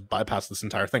where I could just bypass this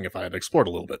entire thing if I had explored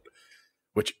a little bit,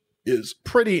 which is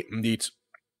pretty neat.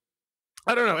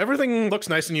 I don't know, everything looks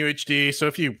nice in UHD, so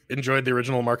if you enjoyed the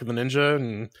original Mark of the Ninja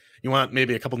and you want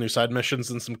maybe a couple new side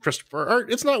missions and some Christopher art,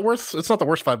 it's not the worst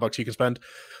 $5 you can spend.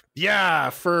 Yeah,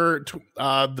 for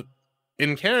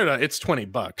in Canada, it's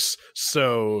 $20,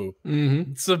 so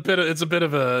it's a bit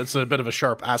of a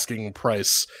sharp asking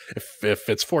price. If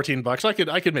it's $14,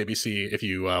 I could maybe see if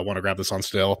you want to grab this on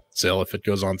sale if it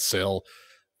goes on sale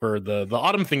for the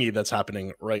autumn thingy that's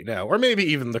happening right now, or maybe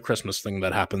even the Christmas thing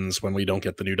that happens when we don't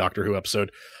get the new Doctor Who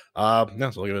episode. So I'll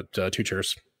give it 2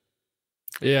 cheers.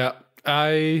 Yeah.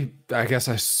 I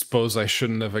suppose I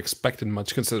shouldn't have expected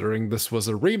much, considering this was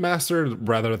a remaster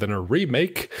rather than a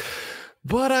remake.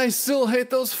 But I still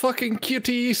hate those fucking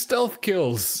QTE stealth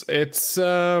kills. It's,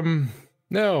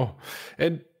 no.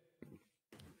 And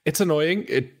it's annoying.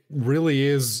 It really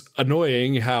is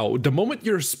annoying how the moment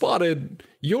you're spotted,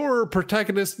 your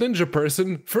protagonist ninja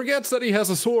person forgets that he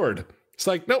has a sword. It's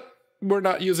like, nope, we're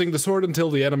not using the sword until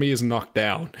the enemy is knocked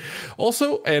down.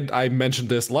 Also, and I mentioned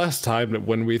this last time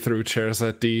when we threw chairs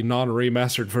at the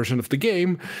non-remastered version of the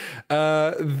game,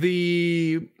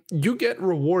 you get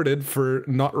rewarded for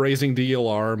not raising the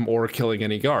alarm or killing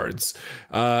any guards.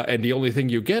 And the only thing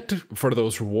you get for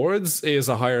those rewards is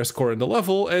a higher score in the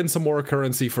level and some more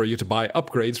currency for you to buy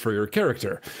upgrades for your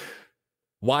character.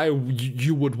 Why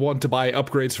you would want to buy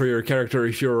upgrades for your character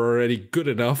if you're already good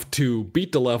enough to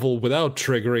beat the level without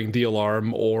triggering the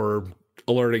alarm or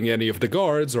alerting any of the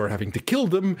guards or having to kill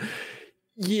them?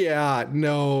 Yeah,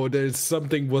 no, there's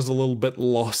something was a little bit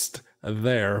lost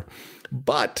there.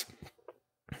 But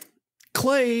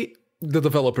Clay, the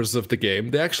developers of the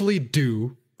game, they actually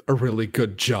do a really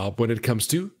good job when it comes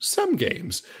to some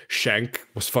games. Shank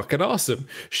was fucking awesome.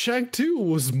 Shank 2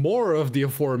 was more of the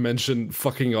aforementioned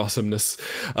fucking awesomeness.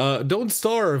 Don't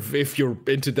Starve, if you're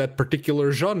into that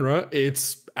particular genre,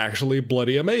 it's actually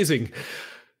bloody amazing.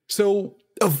 So,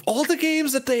 of all the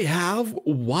games that they have,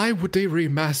 why would they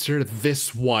remaster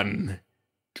this one?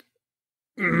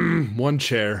 1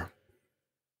 chair.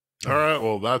 All right,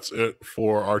 well, that's it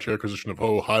for our chair acquisition of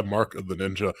Hi, Mark of the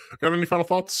Ninja. Got any final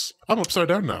thoughts? I'm upside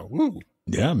down now. Woo.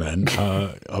 Yeah, man.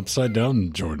 Upside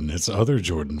down Jordan. It's other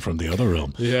Jordan from the other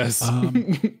realm. Yes.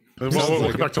 Welcome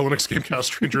back to LinuxGameCast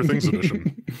Stranger Things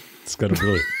Edition. It's got a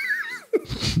really...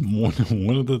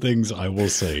 one of the things I will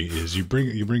say is you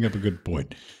bring up a good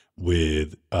point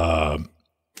with there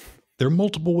are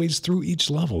multiple ways through each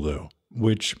level, though,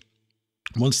 which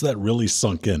once that really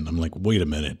sunk in, I'm like, wait a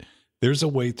minute. There's a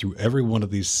way through every one of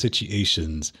these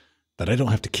situations that I don't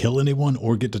have to kill anyone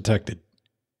or get detected,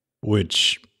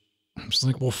 which I'm just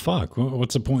like, well, fuck,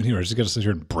 what's the point here? I just got to sit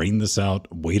here and brain this out,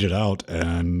 wait it out,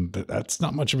 and that's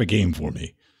not much of a game for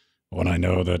me. When I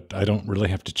know that I don't really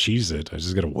have to cheese it, I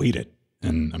just got to wait it,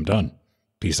 and I'm done.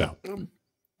 Peace out.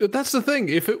 That's the thing.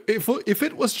 If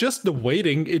it was just the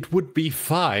waiting, it would be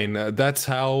fine. That's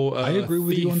how I agree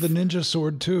with you on the ninja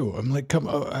sword too. I'm like, come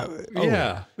on.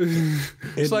 Yeah.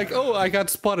 It's like, oh, I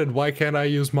got spotted. Why can't I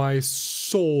use my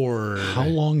sword? How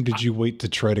long did you wait to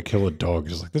try to kill a dog?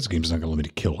 It's like, this game's not going to let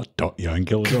me kill a dog. Yeah, I can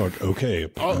kill a dog.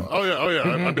 Okay. Oh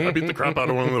yeah. I beat the crap out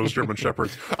of one of those German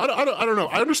shepherds. I don't know.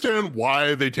 I understand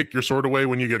why they take your sword away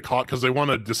when you get caught, because they want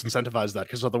to Disincentivize that,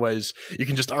 because otherwise you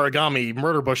can just origami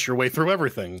murder bush your way through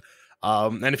everything.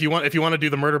 And if you want to do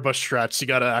the murder bush strats, you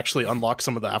got to actually unlock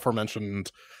some of the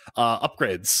aforementioned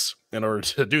upgrades in order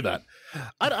to do that.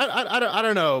 I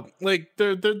don't know. Like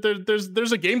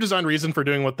there's a game design reason for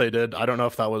doing what they did. I don't know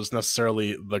if that was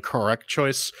necessarily the correct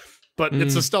choice, but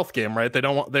it's a stealth game, right?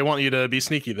 They want you to be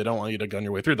sneaky. They don't want you to gun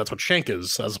your way through. That's what Shank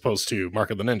is, as opposed to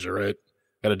Mark of the Ninja, right?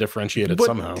 Got to differentiate it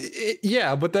somehow.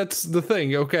 Yeah, but that's the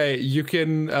thing. Okay, you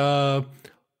can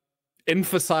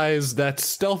emphasize that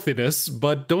stealthiness,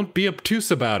 but don't be obtuse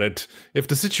about it. If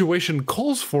the situation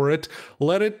calls for it,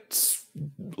 let it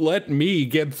let me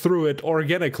get through it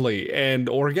organically. And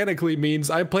organically means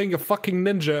I'm playing a fucking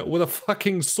ninja with a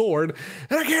fucking sword,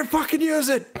 and I can't fucking use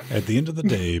it. At the end of the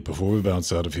day, before we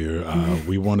bounce out of here,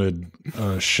 we wanted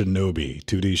Shinobi,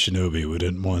 2D Shinobi. We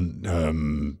didn't want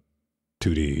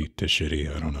 2D to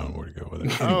shitty. I don't know where to go with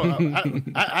it.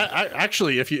 I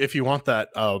actually, if you want that,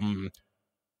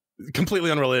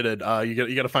 completely unrelated,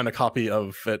 you got to find a copy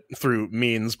of it through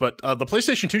means. But the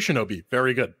PlayStation 2 Shinobi,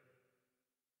 very good.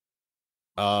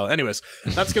 Anyways,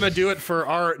 that's gonna do it for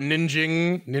our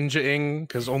ninja-ing,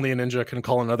 because only a ninja can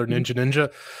call another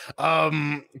ninja.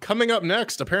 Coming up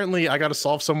next, apparently I gotta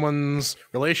solve someone's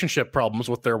relationship problems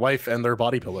with their wife and their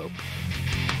body pillow.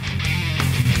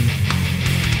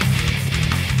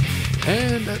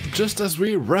 And just as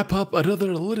we wrap up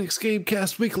another Linux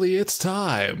Gamecast Weekly, it's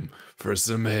time for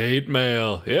some hate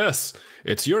mail. Yes,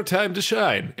 it's your time to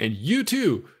shine, and you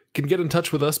too can get in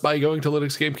touch with us by going to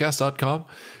linuxgamecast.com.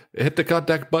 Hit the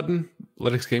contact button,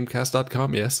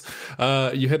 linuxgamecast.com, yes.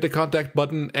 You hit the contact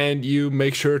button and you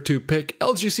make sure to pick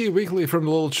LGC Weekly from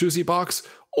the little choosy box.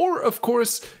 Or, of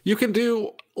course, you can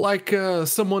do like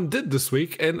someone did this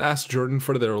week and ask Jordan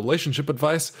for their relationship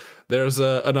advice. There's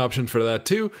an option for that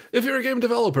too. If you're a game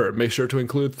developer, make sure to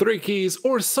include 3 keys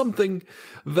or something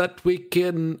that we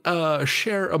can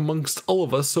share amongst all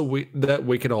of us so that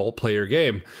we can all play your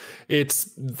game. It's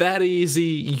that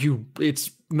easy.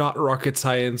 It's not rocket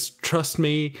science. Trust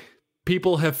me,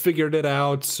 people have figured it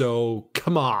out, so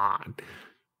come on.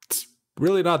 It's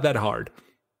really not that hard.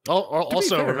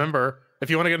 Also, remember, if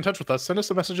you want to get in touch with us, send us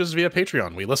the messages via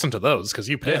Patreon. We listen to those because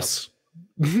you pay us.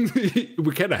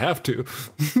 We kind of have to.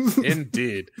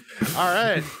 Indeed. All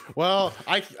right. Well,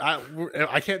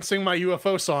 I can't sing my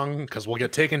UFO song because we'll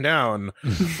get taken down.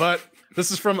 But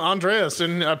this is from Andreas,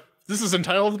 and this is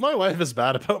entitled, "My Wife is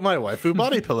Bad About My Waifu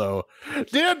Body Pillow."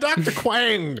 Dear Dr.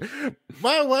 Quang,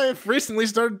 my wife recently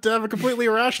started to have a completely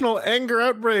irrational anger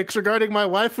outbreaks regarding my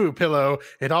waifu pillow.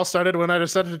 It all started when I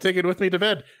decided to take it with me to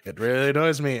bed. It really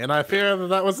annoys me, and I fear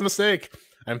that was a mistake.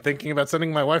 I'm thinking about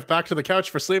sending my wife back to the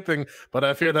couch for sleeping, but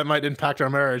I fear that might impact our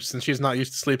marriage since she's not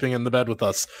used to sleeping in the bed with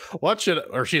us.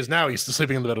 She is now used to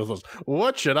sleeping in the bed with us.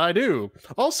 What should I do?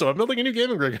 Also, I'm building a new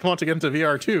gaming rig and want to get into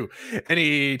VR too.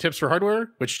 Any tips for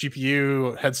hardware? Which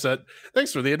GPU, headset?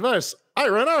 Thanks for the advice. I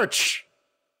run Arch.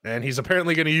 And he's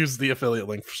apparently going to use the affiliate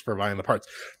link for buying the parts.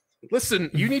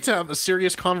 Listen, you need to have a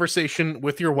serious conversation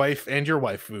with your wife and your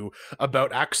waifu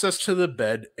about access to the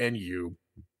bed and you.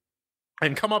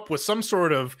 And come up with some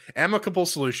sort of amicable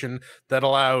solution that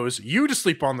allows you to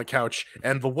sleep on the couch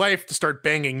and the wife to start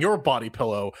banging your body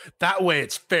pillow. That way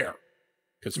it's fair.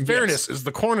 Because fairness is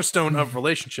the cornerstone of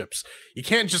relationships. You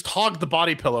can't just hog the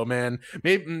body pillow, man.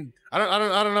 Maybe I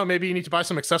don't know. Maybe you need to buy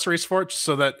some accessories for it just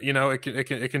so that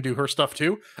it can do her stuff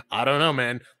too. I don't know,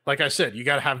 man. Like I said, you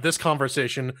got to have this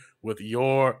conversation with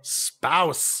your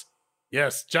spouse.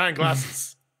 Yes, giant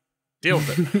glasses. Deal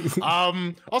with it.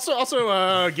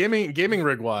 Also, gaming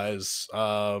rig wise,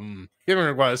 yeah,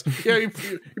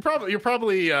 you're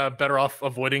probably better off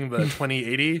avoiding the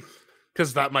 2080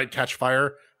 because that might catch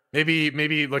fire.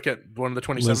 Maybe look at one of the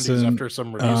 2070s after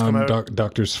some reviews come out.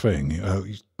 Dr.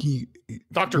 Sving,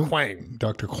 Dr. Quang.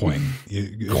 Dr. Quang.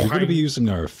 You're going to be using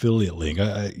our affiliate link.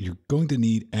 You're going to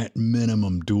need at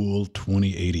minimum dual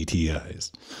 2080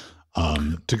 Ti's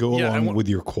to go along with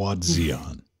your Quad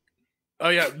Xeon. Oh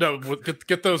yeah, no,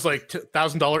 get those like $1,000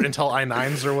 Intel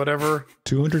i9s or whatever.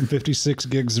 256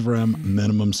 gigs of RAM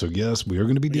minimum. So yes, we are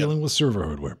going to be dealing with server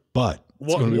hardware, but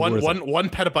one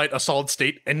petabyte of solid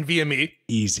state NVMe.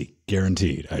 Easy,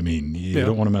 guaranteed. I mean, you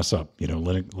don't want to mess up. You know,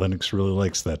 Linux really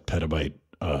likes that petabyte.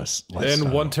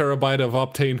 And 1 terabyte of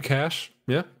Optane cache.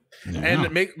 Yeah.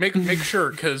 And make sure,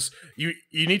 because you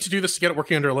need to do this to get it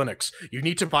working under Linux. You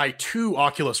need to buy 2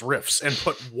 Oculus Rifts and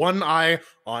put one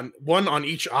on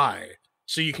each eye.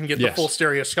 So you can get the full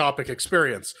stereoscopic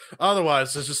experience.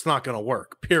 Otherwise, it's just not going to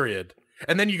work, period.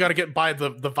 And then you got to buy the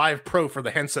Vive Pro for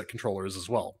the handset controllers as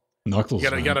well. Knuckles. You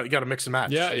got to mix and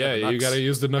match. Yeah, you got to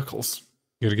use the knuckles.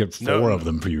 You got to get 4 of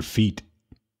them for your feet.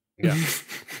 Yeah.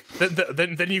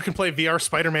 then you can play VR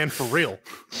Spider-Man for real.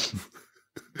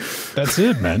 That's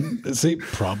it, man. See,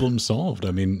 problem solved.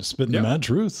 I mean, spitting the mad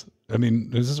truth. I mean,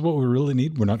 this is what we really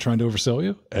need. We're not trying to oversell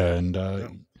you.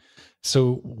 And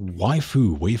so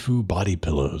waifu body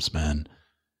pillows, man.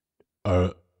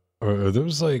 Are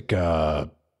those like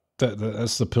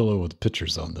that's the pillow with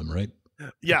pictures on them, right?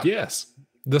 Yeah. Yes.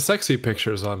 The sexy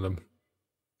pictures on them.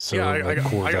 So yeah,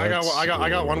 I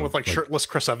got one with like shirtless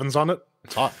Chris Evans on it.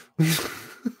 It's hot.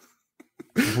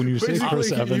 When you say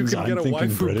Chris Evans, I'm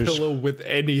thinking British. Pillow with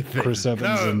anything. Chris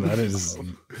Evans, and that is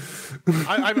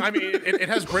I mean, it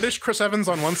has British Chris Evans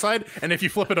on one side, and if you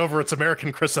flip it over, it's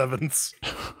American Chris Evans.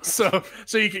 So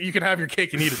you can have your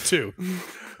cake and eat it too.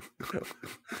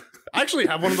 I actually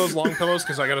have one of those long pillows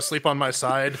because I got to sleep on my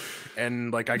side,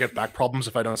 and like I get back problems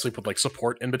if I don't sleep with like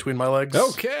support in between my legs.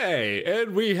 Okay,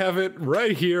 and we have it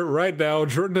right here, right now.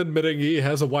 Jordan admitting he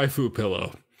has a waifu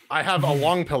pillow. I have a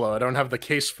long pillow. I don't have the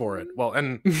case for it. Well,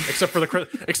 and except for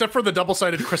the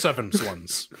double-sided Chris Evans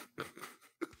ones,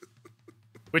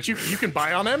 which you can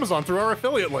buy on Amazon through our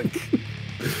affiliate link.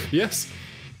 Yes.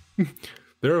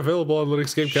 They're available on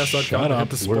LinuxGameCast.com. Shut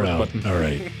up, we're out. Button. All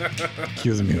right,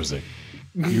 cue the music.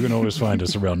 You can always find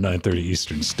us around 9:30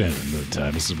 Eastern Standard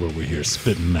Time. This is where we're here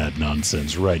spitting that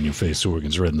nonsense right in your face,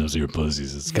 organs right in those ear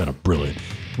pussies. It's kind of brilliant.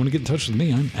 If you want to get in touch with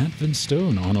me, I'm at Vin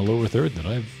Stone on a lower third that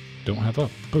I don't have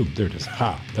up. Boom, there it is.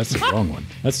 Ha, that's the wrong one.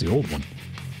 That's the old one.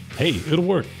 Hey, it'll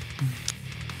work.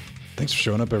 Thanks for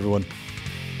showing up, everyone.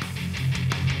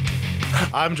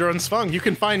 I'm Jordan Svung. You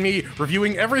can find me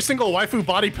reviewing every single waifu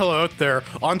body pillow out there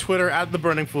on Twitter at The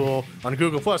Burning Fool, on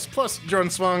Google+, plus Jordan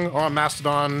Svung, or on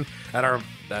Mastodon at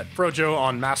Frojo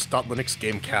on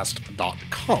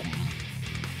mass.linuxgamecast.com.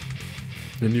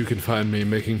 And you can find me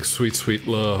making sweet, sweet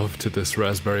love to this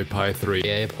Raspberry Pi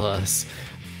 3A Plus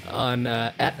on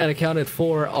at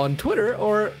unaccounted4 on Twitter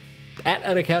or at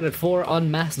unaccounted4 on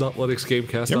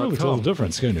mass.linuxgamecast.com. Can't really tell the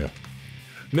difference, can you?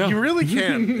 No. You really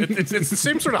can. It's the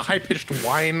same sort of high-pitched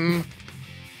whine.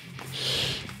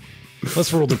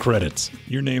 Let's roll the credits.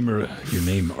 Your name are in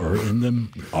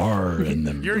them. Are in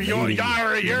them. Your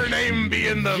name be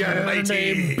in the Your mighty.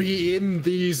 name be in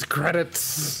these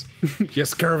credits. You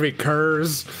scurvy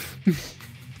curs.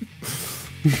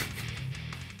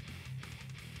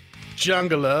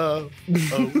 Jungle love.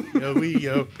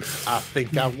 Oh. I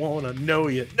think I wanna know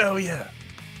you. Know ya.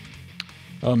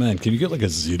 Oh man, can you get like a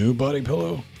Xenu body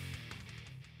pillow?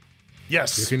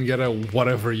 Yes. You can get a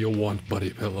whatever you want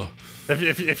buddy pillow.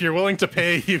 If you're willing to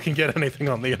pay, you can get anything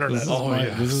on the internet.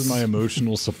 This is my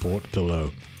emotional support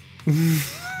pillow.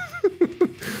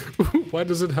 Why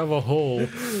does it have a hole?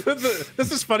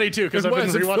 This is funny too because I've Why been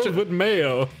is it filled rewatching. with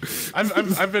mayo?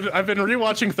 I've been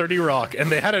rewatching 30 Rock,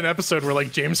 and they had an episode where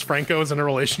like James Franco is in a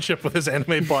relationship with his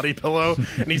anime body pillow,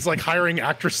 and he's like hiring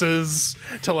actresses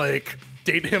to like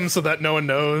date him so that no one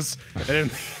knows. And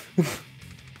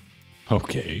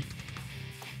Okay.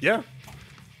 yeah,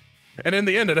 and in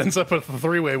the end, it ends up with a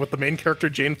three-way with the main character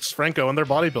James Franco and their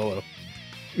body pillow.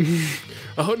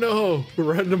 Oh no,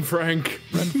 Random Frank.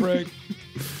 Frank.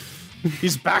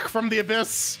 He's back from the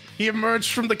abyss. He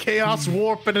emerged from the chaos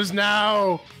warp and is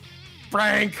now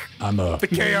Frank, I'm a the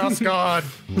chaos god.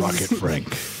 Rocket Frank.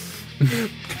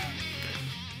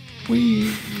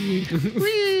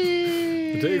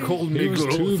 They called me He was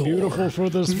too beautiful for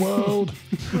this world.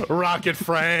 Rocket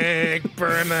Frank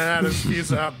burning out his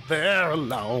fuse out there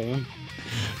alone.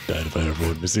 Bye,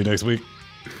 everyone. We'll see you next week.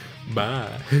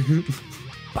 Bye.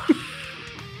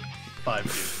 Bye.